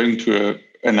was going to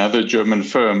another German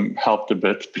firm, helped a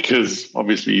bit because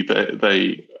obviously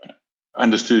they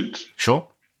understood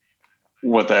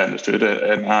what they understood,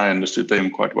 and I understood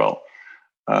them quite well.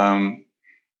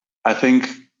 I think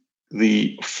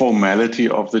the formality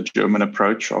of the German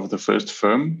approach of the first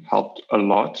firm helped a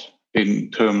lot in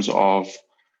terms of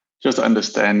just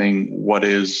understanding what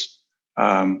is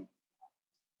not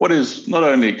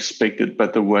only expected,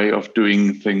 but the way of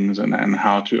doing things and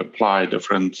how to apply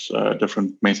different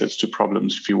methods to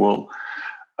problems, if you will.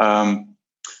 But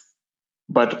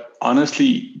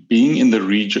honestly, being in the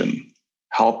region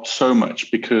helped so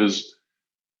much because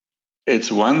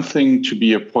it's one thing to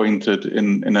be appointed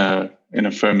in a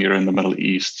firm here in the Middle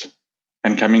East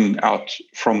and coming out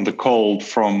from the cold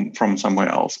from somewhere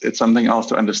else. It's something else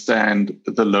to understand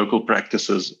the local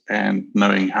practices and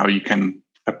knowing how you can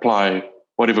apply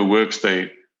whatever works there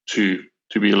to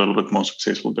be a little bit more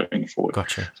successful going forward.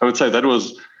 Gotcha. So I would say that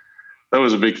was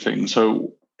a big thing.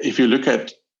 So if you look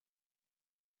at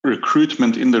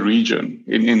recruitment in the region,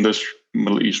 in this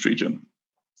Middle East region,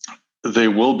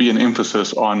 there will be an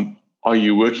emphasis on, are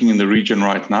you working in the region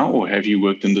right now or have you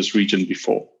worked in this region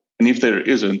before? And if there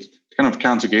isn't, it kind of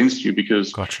counts against you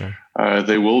because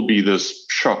there will be this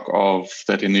shock of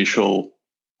that initial,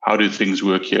 how do things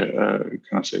work here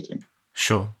kind of setting.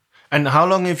 Sure. And how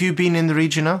long have you been in the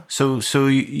region now? So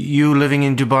you living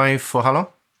in Dubai for how long?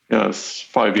 Yes,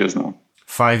 5 years now.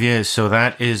 5 years. So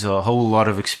that is a whole lot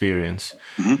of experience.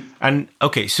 Mm-hmm. And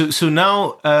okay, so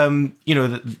now,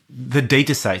 the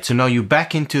data side. So now you're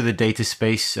back into the data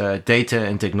space, data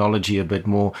and technology a bit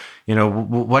more.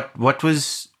 What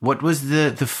was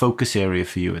the focus area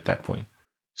for you at that point?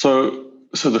 So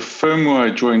the firm where I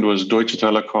joined was Deutsche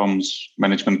Telekom's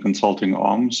management consulting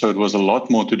arm. So it was a lot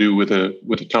more to do with the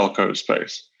telco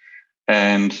space.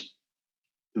 And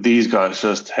these guys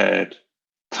just had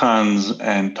tons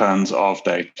and tons of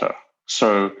data.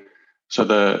 So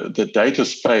the data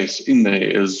space in there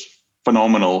is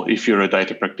phenomenal if you're a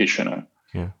data practitioner.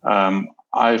 Yeah.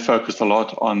 I focused a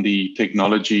lot on the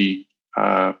technology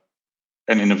and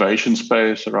innovation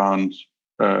space around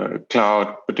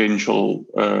cloud potential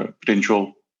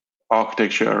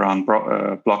architecture around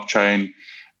blockchain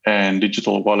and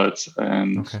digital wallets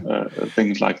and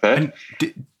things like that. And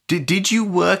did you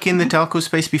work in the telco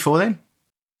space before then?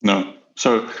 No.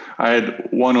 So I had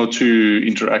one or two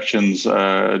interactions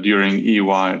during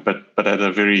EY, but at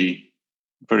a very,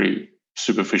 very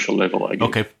superficial level, I guess.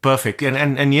 Okay, perfect.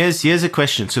 And here's a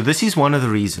question. So this is one of the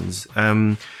reasons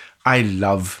I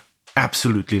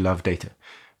absolutely love data,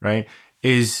 right?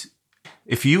 Is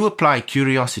if you apply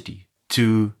curiosity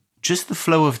to just the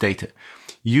flow of data,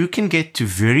 you can get to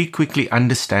very quickly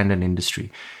understand an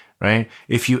industry, right?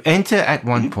 If you enter at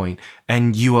one point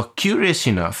and you are curious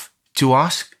enough to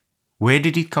ask, where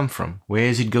did it come from? Where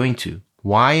is it going to?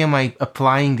 Why am I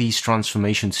applying these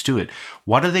transformations to it?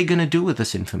 What are they going to do with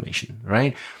this information,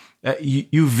 right?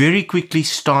 You very quickly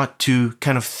start to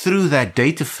kind of, through that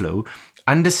data flow,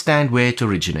 understand where it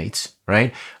originates,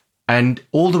 right? And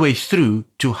all the way through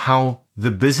to how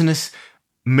the business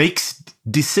makes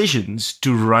decisions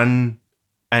to run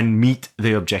and meet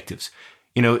their objectives.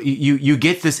 You know, you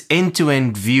get this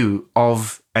end-to-end view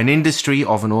of an industry,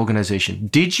 of an organization.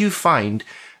 Did you find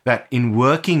that in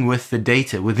working with the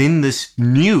data within this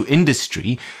new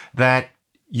industry that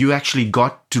you actually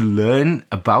got to learn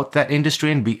about that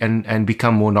industry and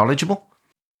become more knowledgeable?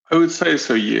 I would say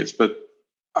so, yes. But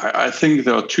I think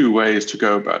there are two ways to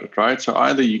go about it, right? So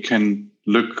either you can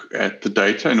look at the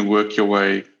data and work your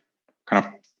way kind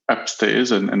of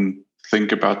upstairs and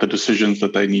think about the decisions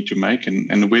that they need to make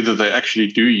and whether they actually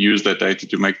do use that data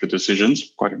to make the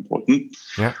decisions, quite important.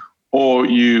 Yeah. Or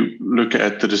you look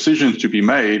at the decisions to be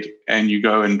made and you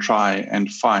go and try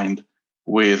and find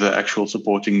where the actual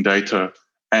supporting data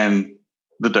and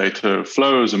the data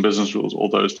flows and business rules, all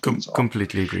those things are.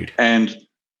 Completely agreed. And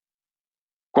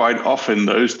quite often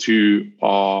those two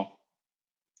are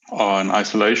in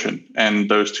isolation and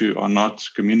those two are not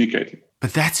communicating.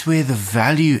 But that's where the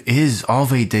value is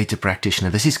of a data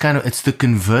practitioner. This is it's the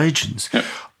convergence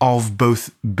of both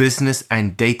business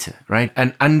and data, right?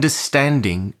 And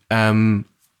understanding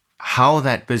how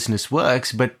that business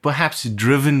works, but perhaps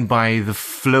driven by the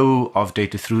flow of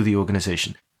data through the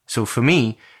organization. So for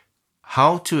me,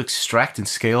 how to extract and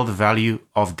scale the value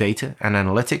of data and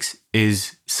analytics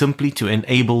is simply to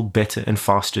enable better and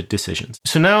faster decisions.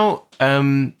 So now,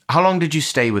 how long did you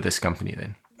stay with this company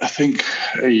then? I think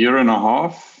a year and a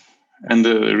half. And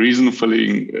the reason for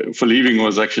leaving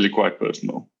was actually quite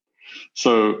personal.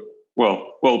 So,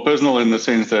 well, personal in the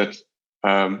sense that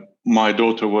my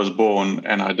daughter was born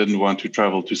and I didn't want to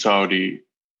travel to Saudi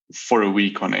for a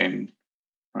week on end.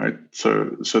 Right.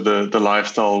 So the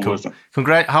lifestyle cool. was.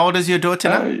 How old is your daughter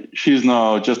now? She's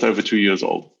now just over 2 years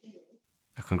old.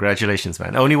 Congratulations,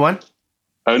 man. Only one?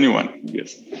 Only one,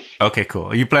 yes. Okay, cool.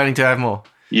 Are you planning to have more?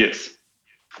 Yes.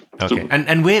 Okay.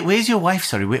 And where's your wife?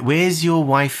 Sorry, where's your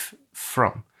wife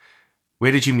from?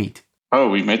 Where did you meet? Oh,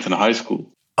 we met in high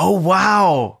school. Oh,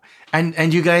 wow.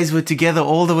 And you guys were together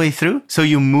all the way through? So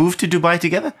you moved to Dubai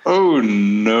together? Oh,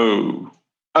 no.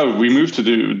 Oh, we moved to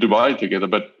Dubai together,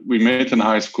 but we met in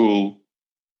high school.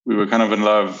 We were kind of in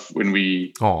love when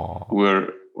we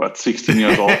were 16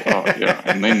 years old. Yeah,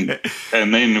 and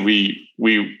then we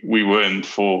weren't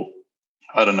for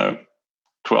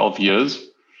 12 years.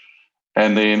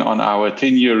 And then on our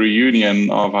 10-year reunion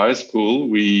of high school,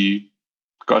 we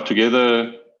got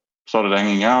together, started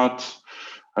hanging out.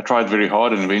 I tried very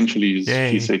hard, and eventually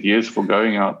he said yes for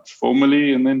going out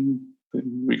formally, and then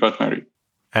we got married.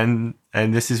 And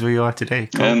this is where you are today.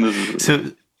 Cool.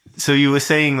 So you were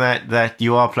saying that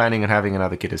you are planning on having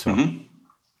another kid as well. Mm-hmm.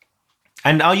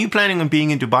 And are you planning on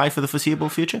being in Dubai for the foreseeable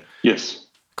future? Yes.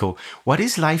 Cool. What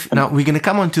is life? Now we're going to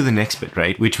come on to the next bit,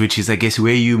 right? Which is, I guess,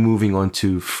 where you're moving on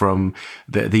to from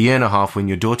the year and a half when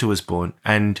your daughter was born.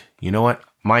 And you know what?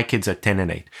 My kids are 10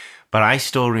 and 8. But I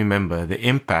still remember the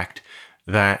impact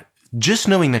that just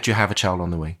knowing that you have a child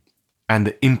on the way and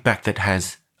the impact that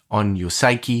has on your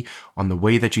psyche, on the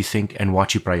way that you think and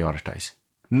what you prioritize.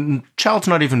 Child's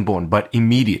not even born, but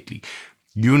immediately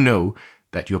you know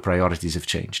that your priorities have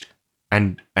changed.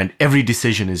 And every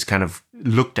decision is kind of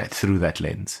looked at through that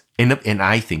lens. And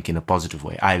I think in a positive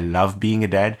way. I love being a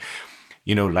dad.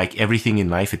 You know, like everything in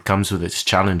life, it comes with its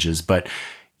challenges. But,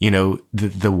 you know,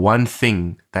 the one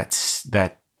thing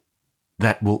that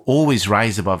will always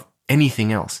rise above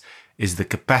anything else is the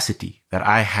capacity that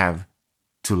I have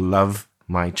to love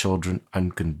my children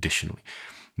unconditionally,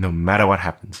 no matter what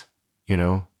happens, you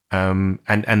know.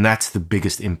 And that's the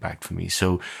biggest impact for me.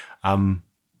 So I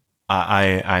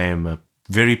am a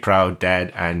very proud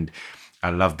dad, and I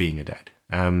love being a dad.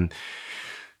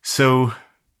 So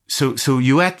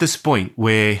you're at this point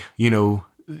where you know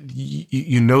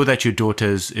that your daughter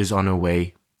is on her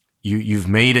way. You've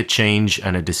made a change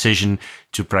and a decision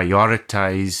to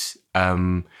prioritize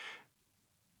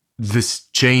this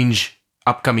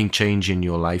upcoming change in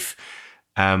your life,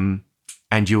 and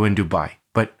you're in Dubai.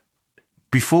 But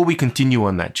before we continue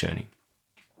on that journey,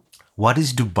 what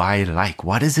is Dubai like?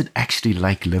 What is it actually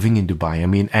like living in Dubai? I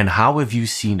mean, and how have you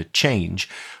seen a change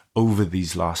over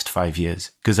these last 5 years?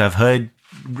 Because I've heard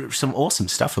some awesome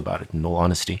stuff about it, in all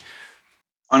honesty.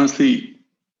 Honestly,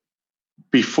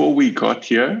 before we got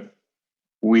here,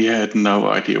 we had no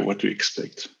idea what to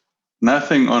expect.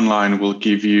 Nothing online will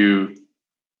give you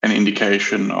an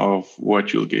indication of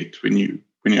what you'll get when you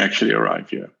actually arrive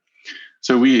here.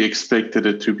 So we expected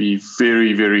it to be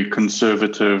very, very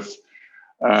conservative,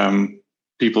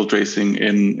 people dressing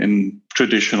in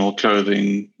traditional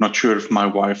clothing. Not sure if my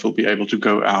wife will be able to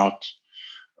go out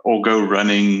or go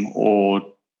running or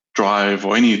drive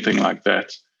or anything like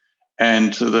that.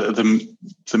 And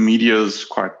the media is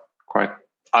quite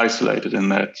isolated in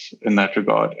that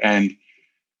regard. And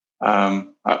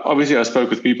obviously, I spoke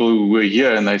with people who were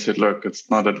here, and they said, "Look, it's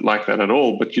not like that at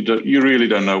all. But you really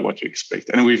don't know what to expect."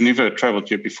 And we've never traveled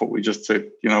here before. We just said,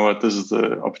 "You know what? This is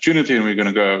the opportunity, and we're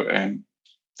going to go." And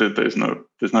there's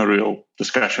no real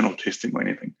discussion or testing or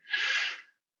anything.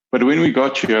 But when we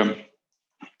got here,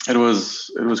 it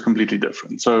was completely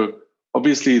different. So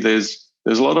obviously, there's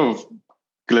a lot of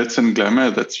glitz and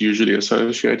glamour that's usually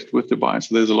associated with Dubai.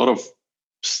 So there's a lot of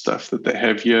stuff that they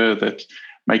have here that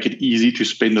make it easy to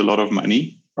spend a lot of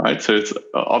money, right? So it's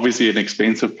obviously an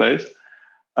expensive place.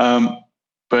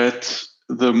 But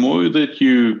the more that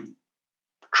you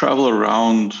travel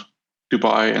around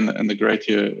Dubai and the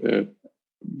Greater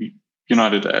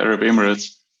United Arab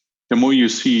Emirates, the more you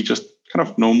see just kind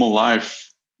of normal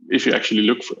life if you actually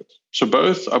look for it. So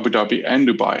both Abu Dhabi and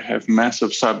Dubai have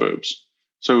massive suburbs.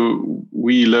 So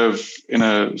we live in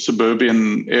a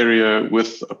suburban area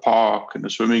with a park and a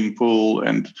swimming pool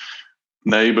and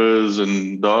neighbors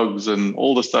and dogs and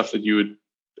all the stuff that you would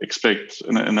expect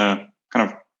in a kind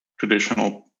of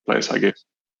traditional place, I guess.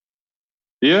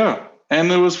 Yeah,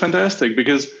 and it was fantastic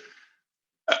because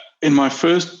in my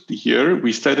first year,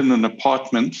 we stayed in an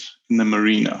apartment in the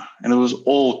marina, and it was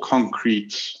all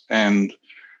concrete and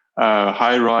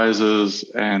high rises,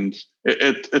 and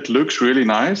it looks really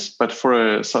nice. But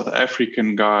for a South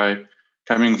African guy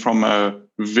coming from a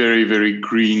very, very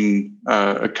green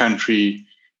country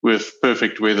with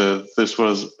perfect weather, this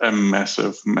was a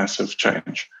massive, massive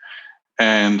change.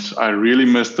 And I really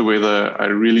missed the weather. I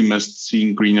really missed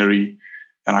seeing greenery,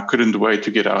 and I couldn't wait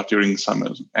to get out during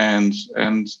summers. And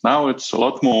now it's a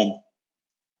lot more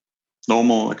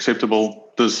normal,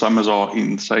 acceptable. The summers are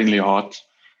insanely hot,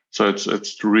 so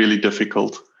it's really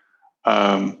difficult.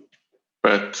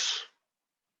 But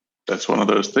that's one of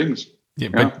those things. Yeah,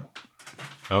 but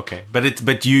okay,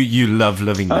 but you love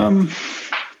living there.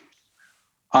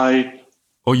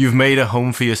 Or you've made a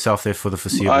home for yourself there for the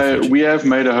foreseeable future. We have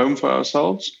made a home for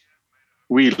ourselves.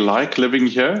 We like living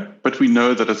here, but we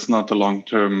know that it's not a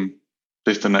long-term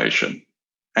destination,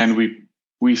 and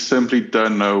we simply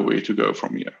don't know where to go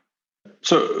from here.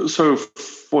 So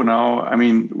for now, I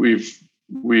mean,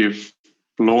 we've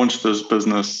launched this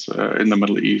business in the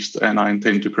Middle East, and I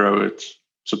intend to grow it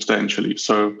substantially.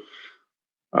 So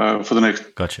for the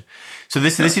next, gotcha. So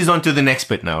this is on to the next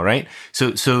bit now, right?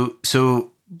 So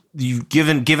you've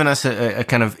given us a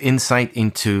kind of insight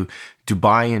into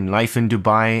Dubai and life in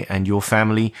Dubai and your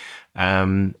family,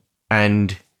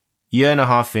 and year and a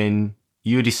half in,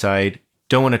 you decide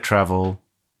don't want to travel.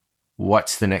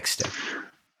 What's the next step?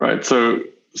 Right.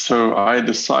 So I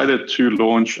decided to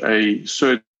launch a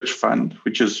search fund,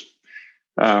 which is,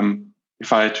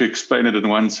 if I had to explain it in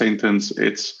one sentence,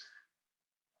 it's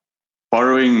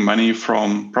borrowing money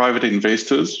from private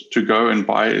investors to go and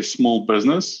buy a small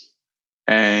business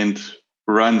and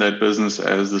run that business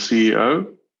as the CEO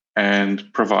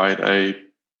and provide a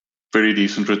very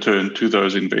decent return to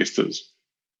those investors.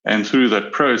 And through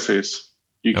that process,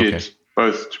 you get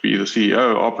both to be the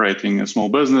CEO operating a small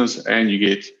business, and you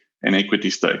get an equity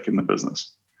stake in the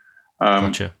business.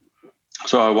 Gotcha.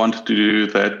 So I wanted to do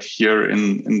that here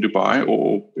in Dubai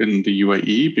or in the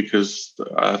UAE because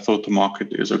I thought the market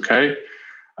is okay.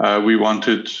 We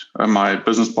wanted, my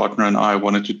business partner and I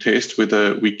wanted to test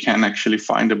whether we can actually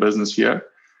find a business here.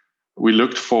 We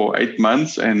looked for 8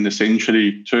 months and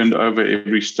essentially turned over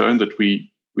every stone that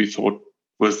we thought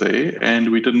was there,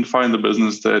 and we didn't find the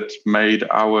business that made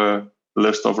our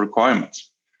list of requirements.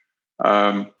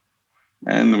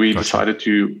 And we decided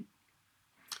to.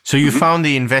 So you found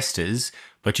the investors,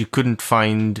 but you couldn't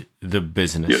find the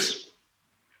business. Yes.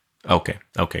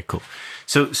 Okay, cool.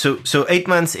 So 8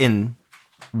 months in,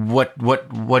 what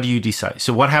do you decide?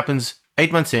 So what happens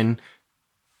 8 months in?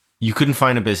 You couldn't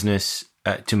find a business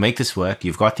to make this work.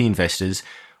 You've got the investors.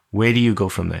 Where do you go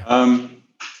from there?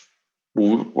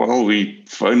 Well, we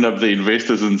phoned up the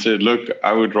investors and said, look,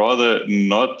 I would rather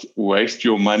not waste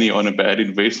your money on a bad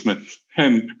investment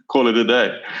and call it a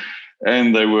day.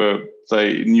 And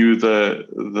they knew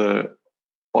the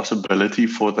possibility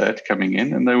for that coming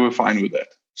in, and they were fine with that.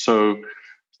 So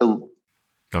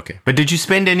okay. But did you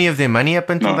spend any of their money up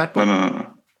until that point?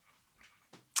 No.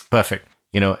 Perfect.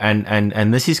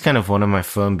 And this is kind of one of my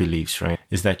firm beliefs, right?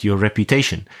 Is that your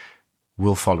reputation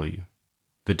will follow you.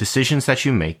 The decisions that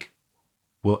you make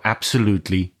will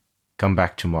absolutely come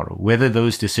back tomorrow, whether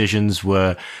those decisions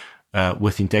were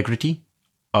with integrity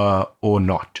or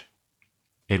not.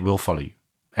 It will follow you.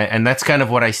 And that's kind of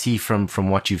what I see from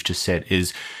what you've just said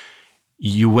is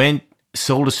you went,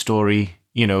 sold a story,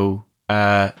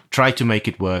 tried to make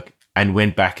it work and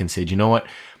went back and said, you know what?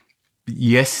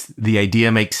 Yes, the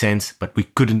idea makes sense, but we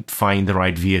couldn't find the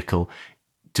right vehicle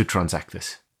to transact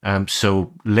this.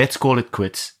 So let's call it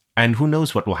quits. And who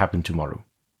knows what will happen tomorrow,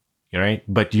 right?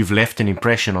 But you've left an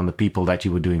impression on the people that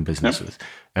you were doing business with,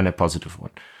 and a positive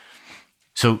one.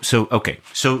 So okay.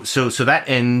 So that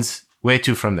ends. Where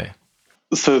to from there?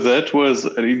 So that was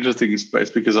an interesting space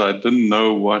because I didn't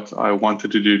know what I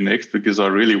wanted to do next because I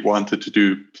really wanted to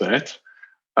do that.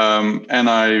 And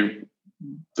I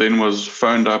then was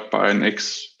phoned up by an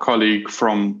ex-colleague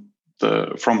from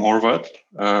Harvard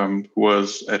who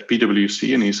was at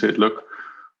PwC, and he said, look,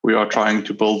 we are trying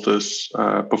to build this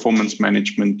performance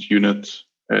management unit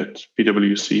at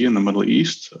PwC in the Middle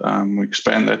East. We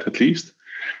expand that at least.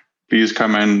 Please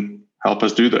come and help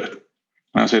us do that.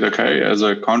 And I said, okay, as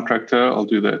a contractor, I'll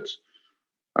do that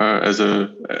at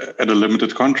a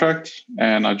limited contract.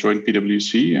 And I joined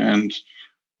PwC, and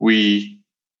we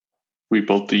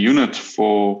built the unit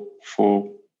for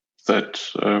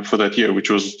that year, which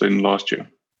was then last year.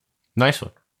 Nice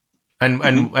one.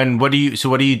 And what are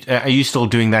you still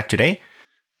doing that today?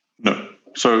 No.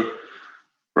 So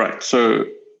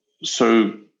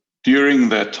during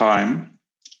that time,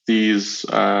 these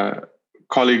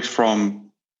colleagues from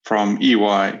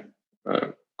EY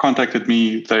contacted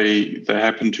me. They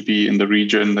happened to be in the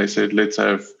region. They said, let's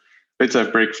have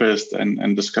breakfast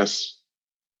and discuss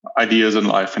ideas in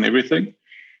life and everything.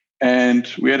 And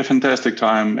we had a fantastic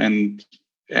time. And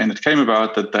it came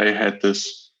about that they had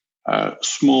this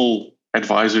small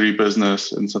advisory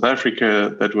business in South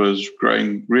Africa that was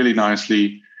growing really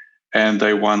nicely. And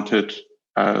they wanted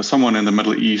someone in the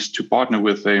Middle East to partner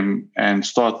with them and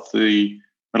start the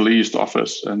Middle East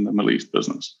office and the Middle East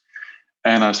business.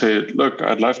 And I said, look,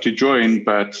 I'd love to join,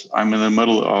 but I'm in the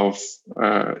middle of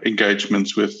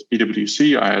engagements with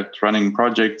PwC. I had running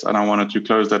projects and I wanted to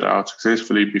close that out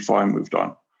successfully before I moved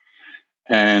on.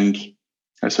 And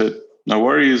I said, no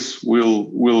worries,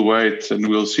 we'll wait and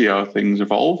we'll see how things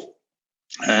evolve.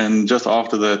 And just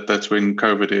after that, that's when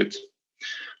COVID hit.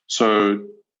 So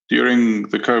during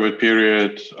the COVID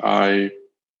period, I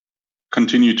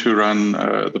continued to run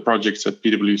the projects at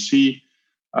PwC.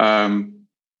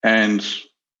 And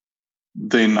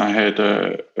then I had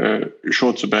a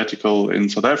short sabbatical in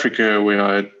South Africa where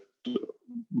I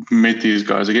met these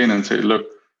guys again and said, look,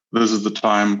 this is the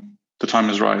time. The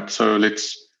time is right. So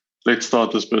let's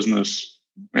start this business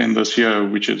in this year,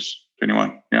 which is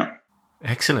 21. Yeah.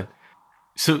 Excellent.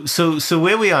 So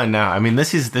where we are now, I mean,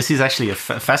 this is actually a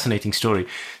fascinating story.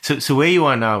 So where you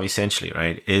are now, essentially,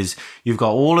 right, is you've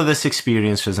got all of this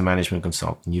experience as a management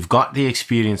consultant. You've got the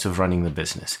experience of running the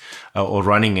business or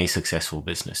running a successful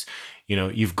business.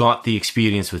 You've got the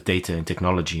experience with data and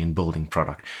technology and building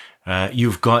product.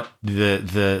 You've got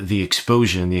the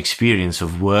exposure and the experience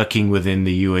of working within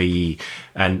the UAE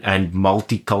and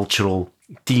multicultural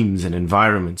teams and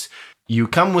environments. You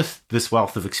come with this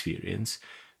wealth of experience.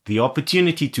 The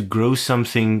opportunity to grow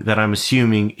something that I'm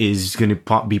assuming is going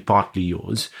to be partly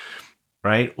yours,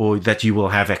 right? Or that you will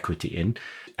have equity in.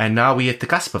 And now we're at the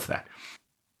cusp of that.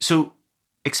 So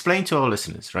explain to our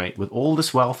listeners, right, with all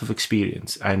this wealth of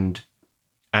experience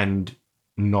and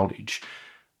knowledge,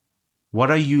 what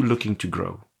are you looking to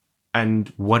grow?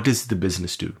 And what does the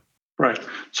business do? Right.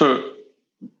 So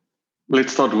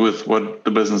let's start with what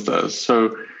the business does.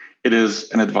 So it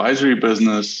is an advisory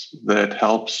business that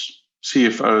helps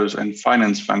CFOs and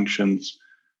finance functions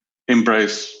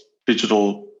embrace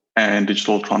digital and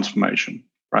digital transformation,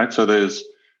 right? So there's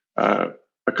a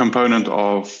component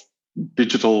of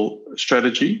digital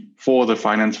strategy for the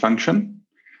finance function.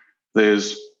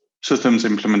 There's systems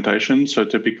implementation, so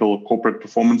typical corporate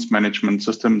performance management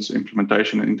systems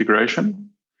implementation and integration.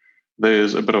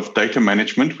 There's a bit of data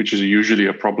management, which is usually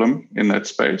a problem in that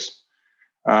space.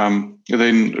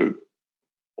 Then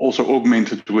also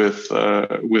augmented with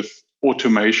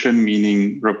automation,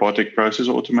 meaning robotic process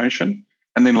automation.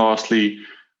 And then lastly,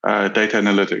 data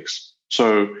analytics.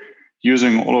 So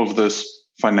using all of this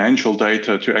financial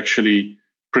data to actually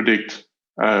predict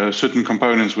certain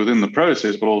components within the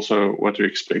process, but also what to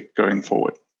expect going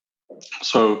forward.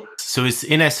 So it's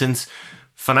in essence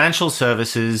financial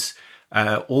services,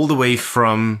 all the way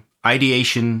from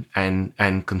ideation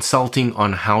and consulting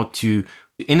on how to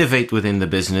innovate within the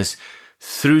business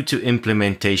through to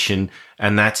implementation.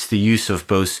 And that's the use of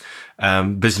both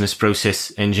business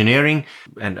process engineering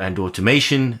and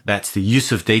automation. That's the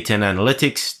use of data and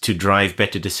analytics to drive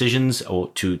better decisions or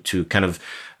to kind of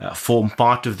form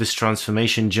part of this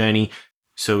transformation journey.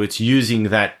 So it's using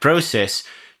that process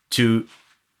to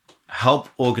help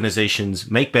organizations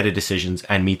make better decisions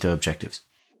and meet their objectives.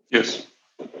 Yes,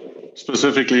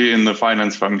 specifically in the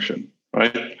finance function,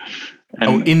 right?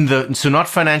 And so not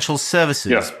financial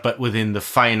services, yeah, but within the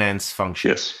finance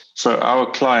function. Yes. So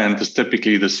our client is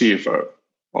typically the CFO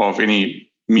of any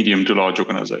medium to large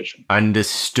organization.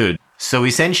 Understood. So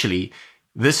essentially,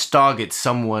 this targets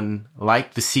someone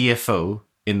like the CFO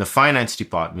in the finance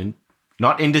department,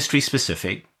 not industry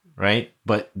specific, right?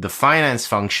 But the finance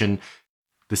function,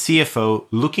 the CFO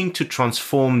looking to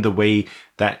transform the way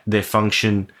that their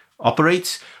function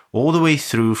operates, all the way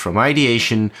through from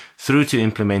ideation through to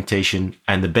implementation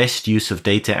and the best use of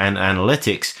data and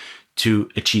analytics to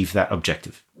achieve that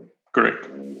objective. Correct.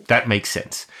 That makes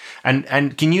sense.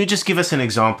 And can you just give us an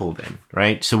example then,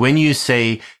 right? So when you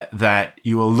say that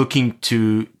you are looking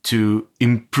to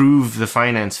improve the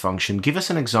finance function, give us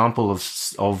an example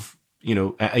of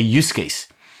a use case.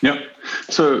 Yeah.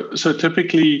 So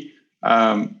typically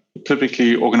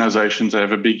organizations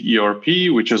have a big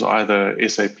ERP, which is either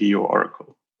SAP or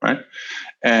Oracle, right?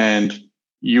 And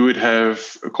you would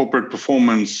have a corporate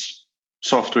performance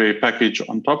software package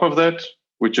on top of that,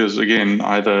 which is, again,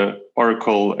 either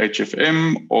Oracle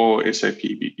HFM or SAP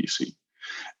BPC.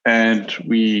 And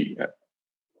we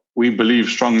believe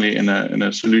strongly in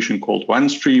a solution called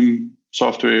OneStream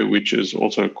software, which is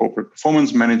also corporate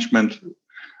performance management,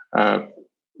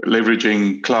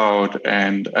 leveraging cloud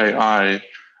and AI,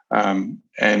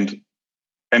 and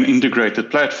an integrated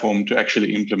platform to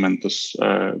actually implement this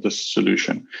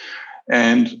solution.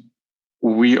 And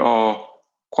we are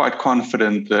quite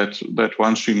confident that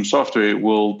OneStream software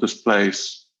will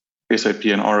displace SAP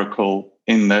and Oracle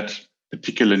in that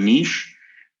particular niche,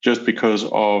 just because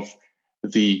of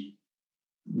the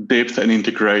depth and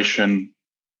integration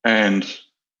and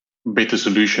better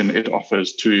solution it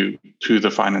offers to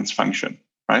the finance function,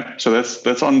 right? So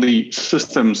that's on the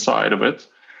system side of it.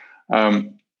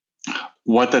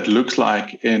 What that looks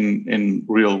like in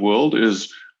real world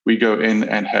is we go in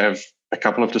and have a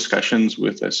couple of discussions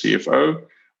with a CFO.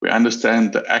 We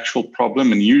understand the actual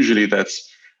problem, and usually that's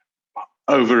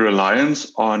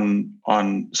over-reliance on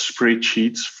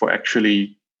spreadsheets for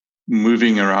actually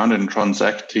moving around and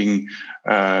transacting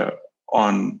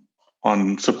on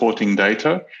supporting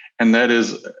data, and that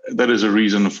is a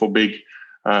reason for big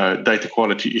data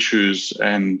quality issues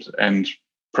and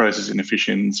process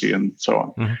inefficiency and so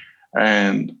on. Mm-hmm.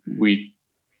 And we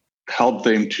help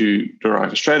them to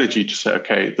derive a strategy to say,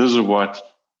 okay, this is what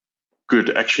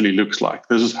good actually looks like.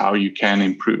 This is how you can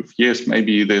improve. Yes,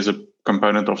 maybe there's a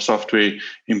component of software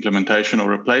implementation or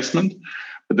replacement,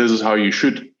 but this is how you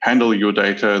should handle your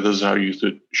data. This is how you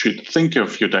should think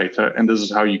of your data. And this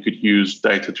is how you could use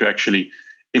data to actually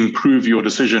improve your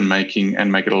decision making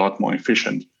and make it a lot more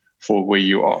efficient for where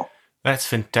you are. That's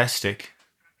fantastic.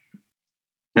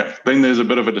 Yeah. Then there's a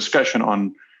bit of a discussion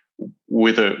on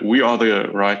whether we are the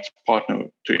right partner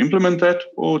to implement that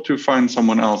or to find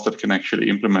someone else that can actually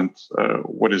implement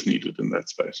what is needed in that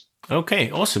space. Okay,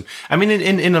 awesome. I mean,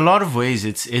 in a lot of ways,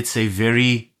 it's a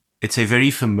very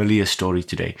familiar story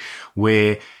today,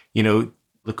 where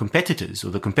the competitors or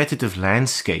the competitive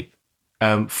landscape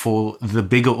for the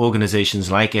bigger organizations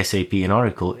like SAP and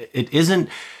Oracle, it isn't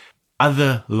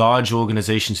other large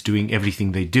organizations doing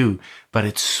everything they do, but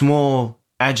it's small,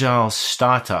 agile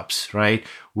startups, right,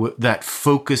 that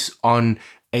focus on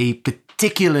a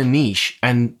particular niche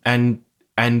and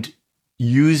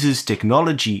uses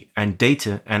technology and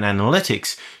data and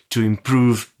analytics to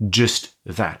improve just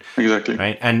that. Exactly.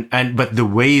 Right. But the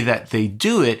way that they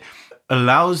do it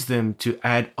allows them to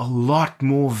add a lot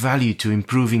more value to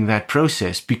improving that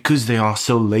process because they are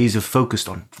so laser focused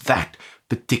on that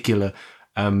particular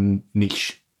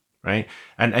niche. right?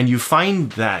 And you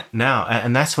find that now,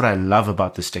 and that's what I love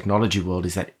about this technology world,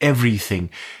 is that everything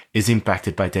is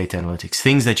impacted by data analytics,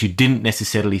 things that you didn't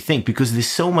necessarily think, because there's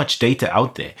so much data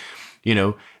out there.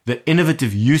 The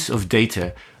innovative use of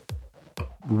data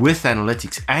with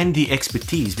analytics and the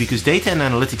expertise, because data and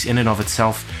analytics in and of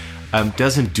itself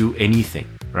doesn't do anything,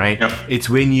 right? Yep. It's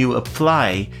when you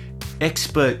apply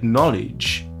expert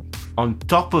knowledge on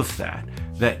top of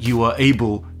that you are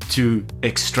able to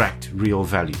extract real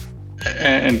value.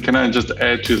 And can I just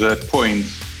add to that point?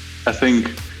 I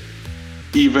think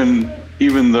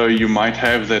even though you might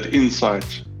have that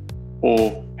insight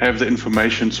or have the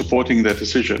information supporting that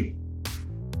decision,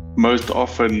 most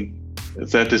often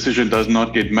that decision does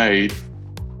not get made,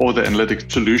 or the analytic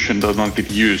solution does not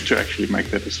get used to actually make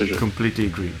that decision. Completely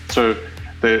agree. So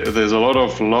there's a lot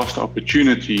of lost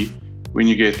opportunity when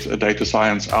you get a data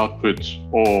science output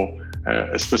or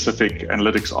a specific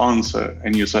analytics answer,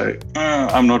 and you say,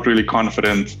 I'm not really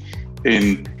confident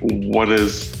in what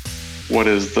is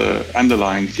the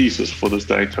underlying thesis for this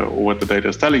data or what the data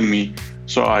is telling me,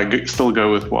 so I still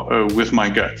go with my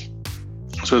gut.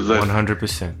 So that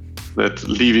 100%. That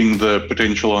leaving the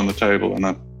potential on the table and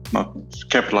not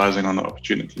capitalizing on the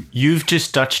opportunity. You've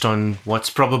just touched on what's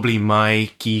probably my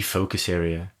key focus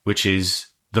area, which is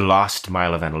the last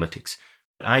mile of analytics.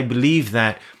 I believe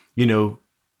that,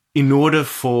 in order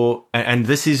for, and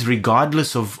this is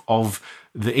regardless of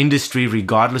the industry,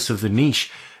 regardless of the niche,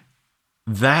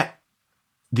 that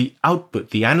the output,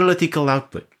 the analytical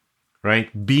output,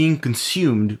 right, being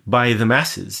consumed by the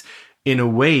masses in a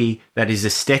way that is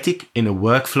aesthetic, in a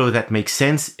workflow that makes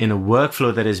sense, in a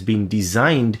workflow that has been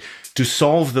designed to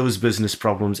solve those business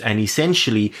problems and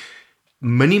essentially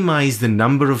minimize the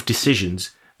number of decisions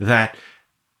that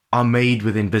are made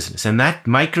within business. And that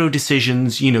micro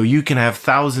decisions, you can have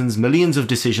thousands, millions of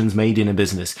decisions made in a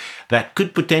business that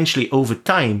could potentially over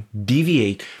time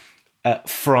deviate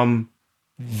from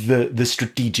the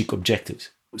strategic objectives.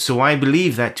 So I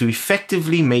believe that to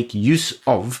effectively make use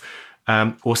of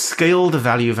or scale the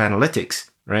value of analytics,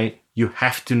 right, you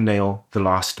have to nail the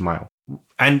last mile.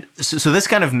 And so this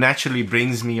kind of naturally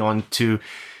brings me on to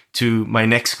my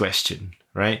next question,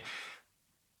 right?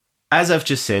 As I've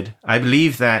just said, I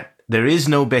believe that there is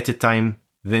no better time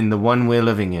than the one we're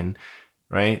living in,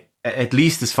 right? At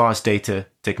least as far as data,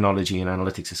 technology, and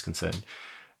analytics is concerned,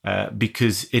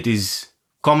 because it is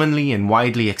commonly and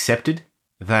widely accepted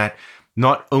that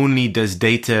not only does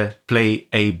data play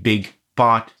a big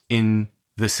part in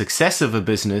the success of a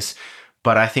business,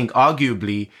 but I think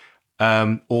arguably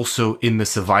also in the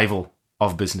survival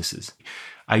of businesses.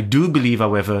 I do believe,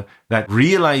 however, that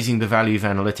realizing the value of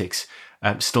analytics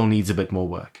still needs a bit more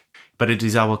work. But it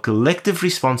is our collective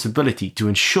responsibility to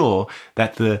ensure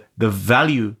that the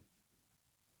value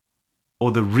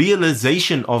or the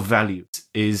realization of value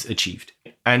is achieved.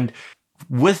 And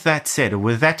with that said, or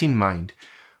with that in mind,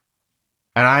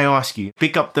 and I ask you,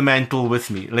 pick up the mantle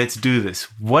with me. Let's do this.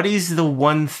 What is the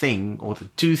one thing or the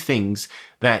two things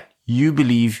that you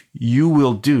believe you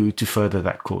will do to further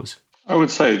that cause? I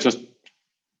would say just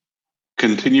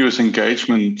continuous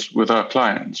engagement with our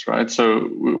clients, right?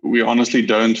 So we honestly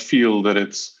don't feel that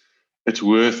it's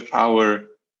worth our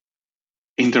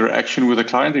interaction with a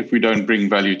client if we don't bring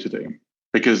value to them.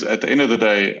 Because at the end of the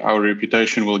day, our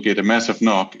reputation will get a massive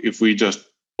knock if we just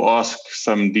ask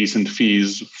some decent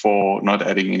fees for not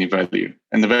adding any value.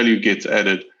 And the value gets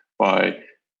added by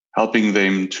helping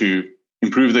them to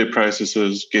improve their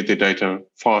processes, get their data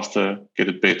faster, get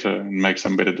it better, and make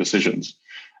some better decisions.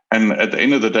 And at the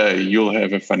end of the day, you'll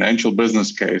have a financial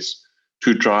business case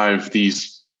to drive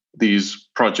these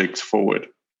projects forward.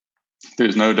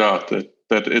 There's no doubt that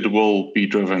it will be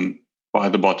driven by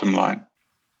the bottom line.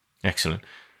 Excellent.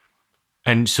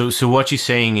 And so what you're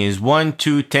saying is 1,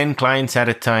 2, 10 clients at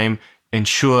a time,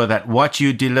 ensure that what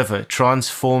you deliver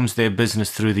transforms their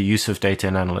business through the use of data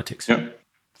and analytics. Yeah.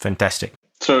 Fantastic.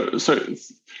 So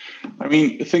I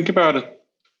mean, think about it.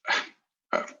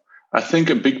 I think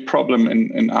a big problem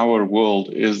in our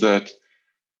world is that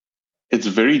it's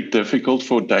very difficult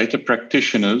for data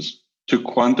practitioners to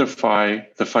quantify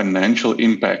the financial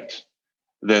impact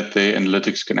that their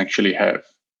analytics can actually have.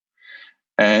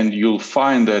 And you'll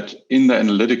find that in the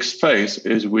analytics space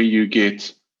is where you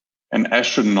get an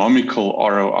astronomical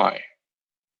ROI.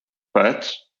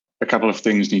 But a couple of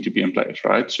things need to be in place,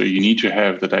 right? So you need to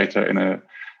have the data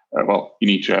you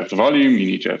need to have the volume, you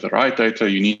need to have the right data,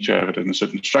 you need to have it in a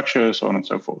certain structure, so on and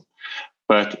so forth.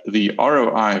 But the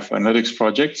ROI for analytics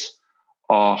projects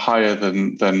are higher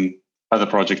than other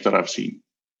projects that I've seen.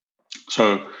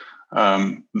 So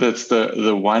that's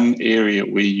the one area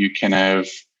where you can have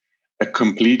a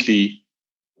completely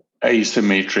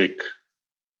asymmetric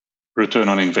return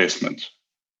on investment.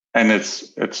 And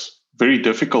it's very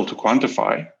difficult to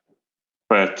quantify,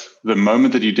 but the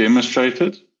moment that you demonstrate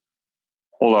it,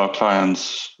 all our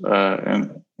clients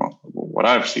and what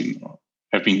I've seen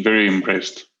have been very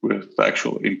impressed with the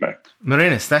actual impact.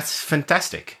 Marinus, that's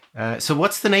fantastic. So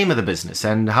what's the name of the business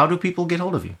and how do people get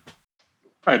hold of you?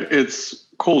 Right, it's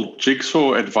called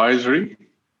Jigsaw Advisory,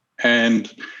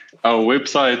 and our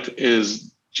website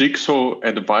is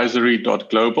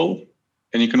jigsawsadvisory.global,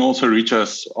 and you can also reach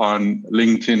us on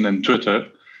LinkedIn and Twitter,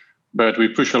 but we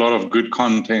push a lot of good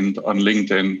content on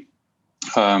LinkedIn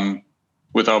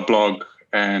with our blog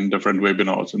and different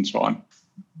webinars and so on.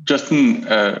 Just in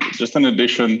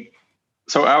addition,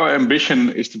 so our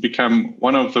ambition is to become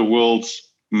one of the world's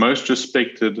most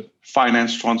respected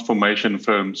finance transformation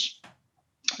firms.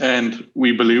 And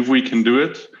we believe we can do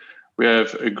it. We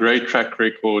have a great track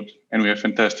record and we have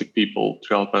fantastic people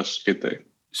to help us get there.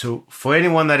 So for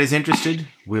anyone that is interested,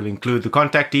 we'll include the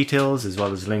contact details as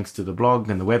well as links to the blog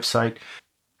and the website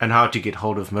and how to get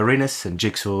hold of Marinus and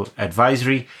Jigsaw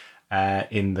Advisory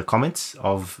in the comments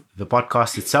of the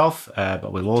podcast itself,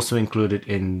 but we'll also include it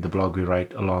in the blog we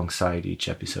write alongside each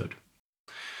episode.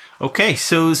 Okay,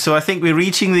 so I think we're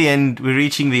reaching the end. We're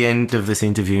reaching the end of this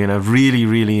interview, and I've really,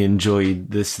 really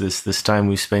enjoyed this time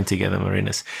we've spent together,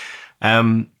 Marinus.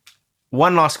 One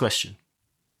last question.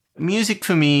 Music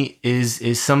for me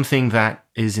is something that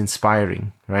is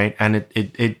inspiring, right? And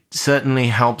it certainly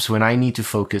helps when I need to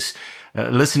focus.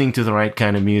 Listening to the right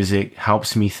kind of music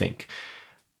helps me think.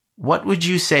 What would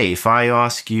you say if I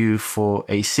ask you for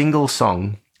a single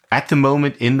song at the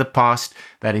moment in the past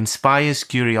that inspires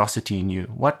curiosity in you?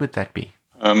 What would that be?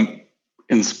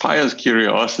 Inspires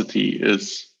curiosity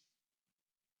is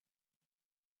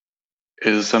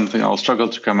something I'll struggle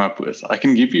to come up with. I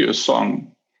can give you a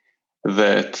song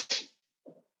that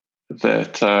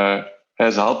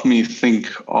has helped me think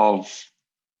of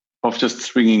just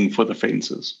swinging for the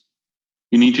fences.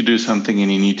 You need to do something,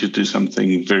 and you need to do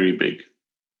something very big.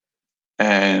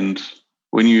 And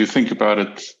when you think about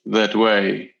it that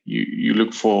way, you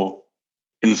look for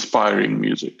inspiring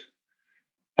music.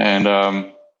 And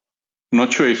I'm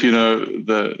not sure if you know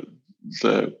the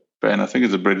band. I think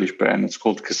it's a British band. It's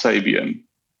called Kasabian.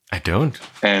 I don't.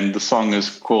 And the song is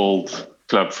called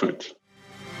Clubfoot.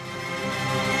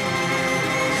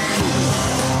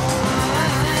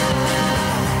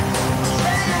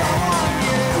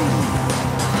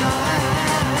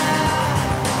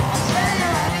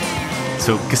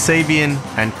 So Kasabian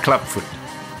and Clubfoot.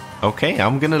 Okay,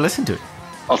 I'm going to listen to it.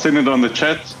 I'll send it on the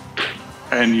chat,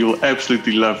 and you'll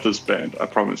absolutely love this band, I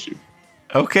promise you.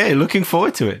 Okay, looking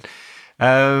forward to it.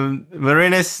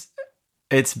 Marinus,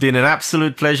 it's been an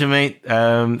absolute pleasure, mate.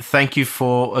 Thank you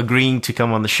for agreeing to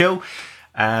come on the show.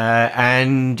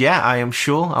 And yeah, I am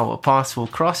sure our paths will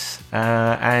cross.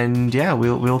 And yeah,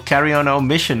 we'll carry on our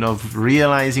mission of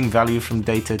realizing value from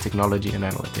data, technology, and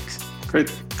analytics. Great.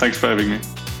 Thanks for having me.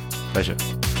 Pleasure.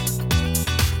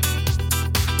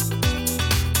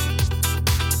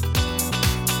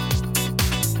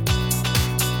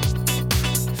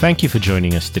 Thank you for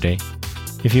joining us today.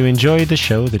 If you enjoyed the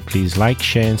show, then please like,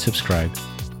 share, and subscribe.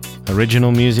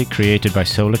 Original music created by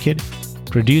SolarKid,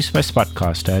 produced by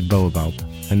Spotcaster at Baobab,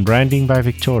 and branding by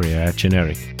Victoria at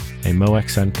Generic, a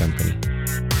Moaxan company.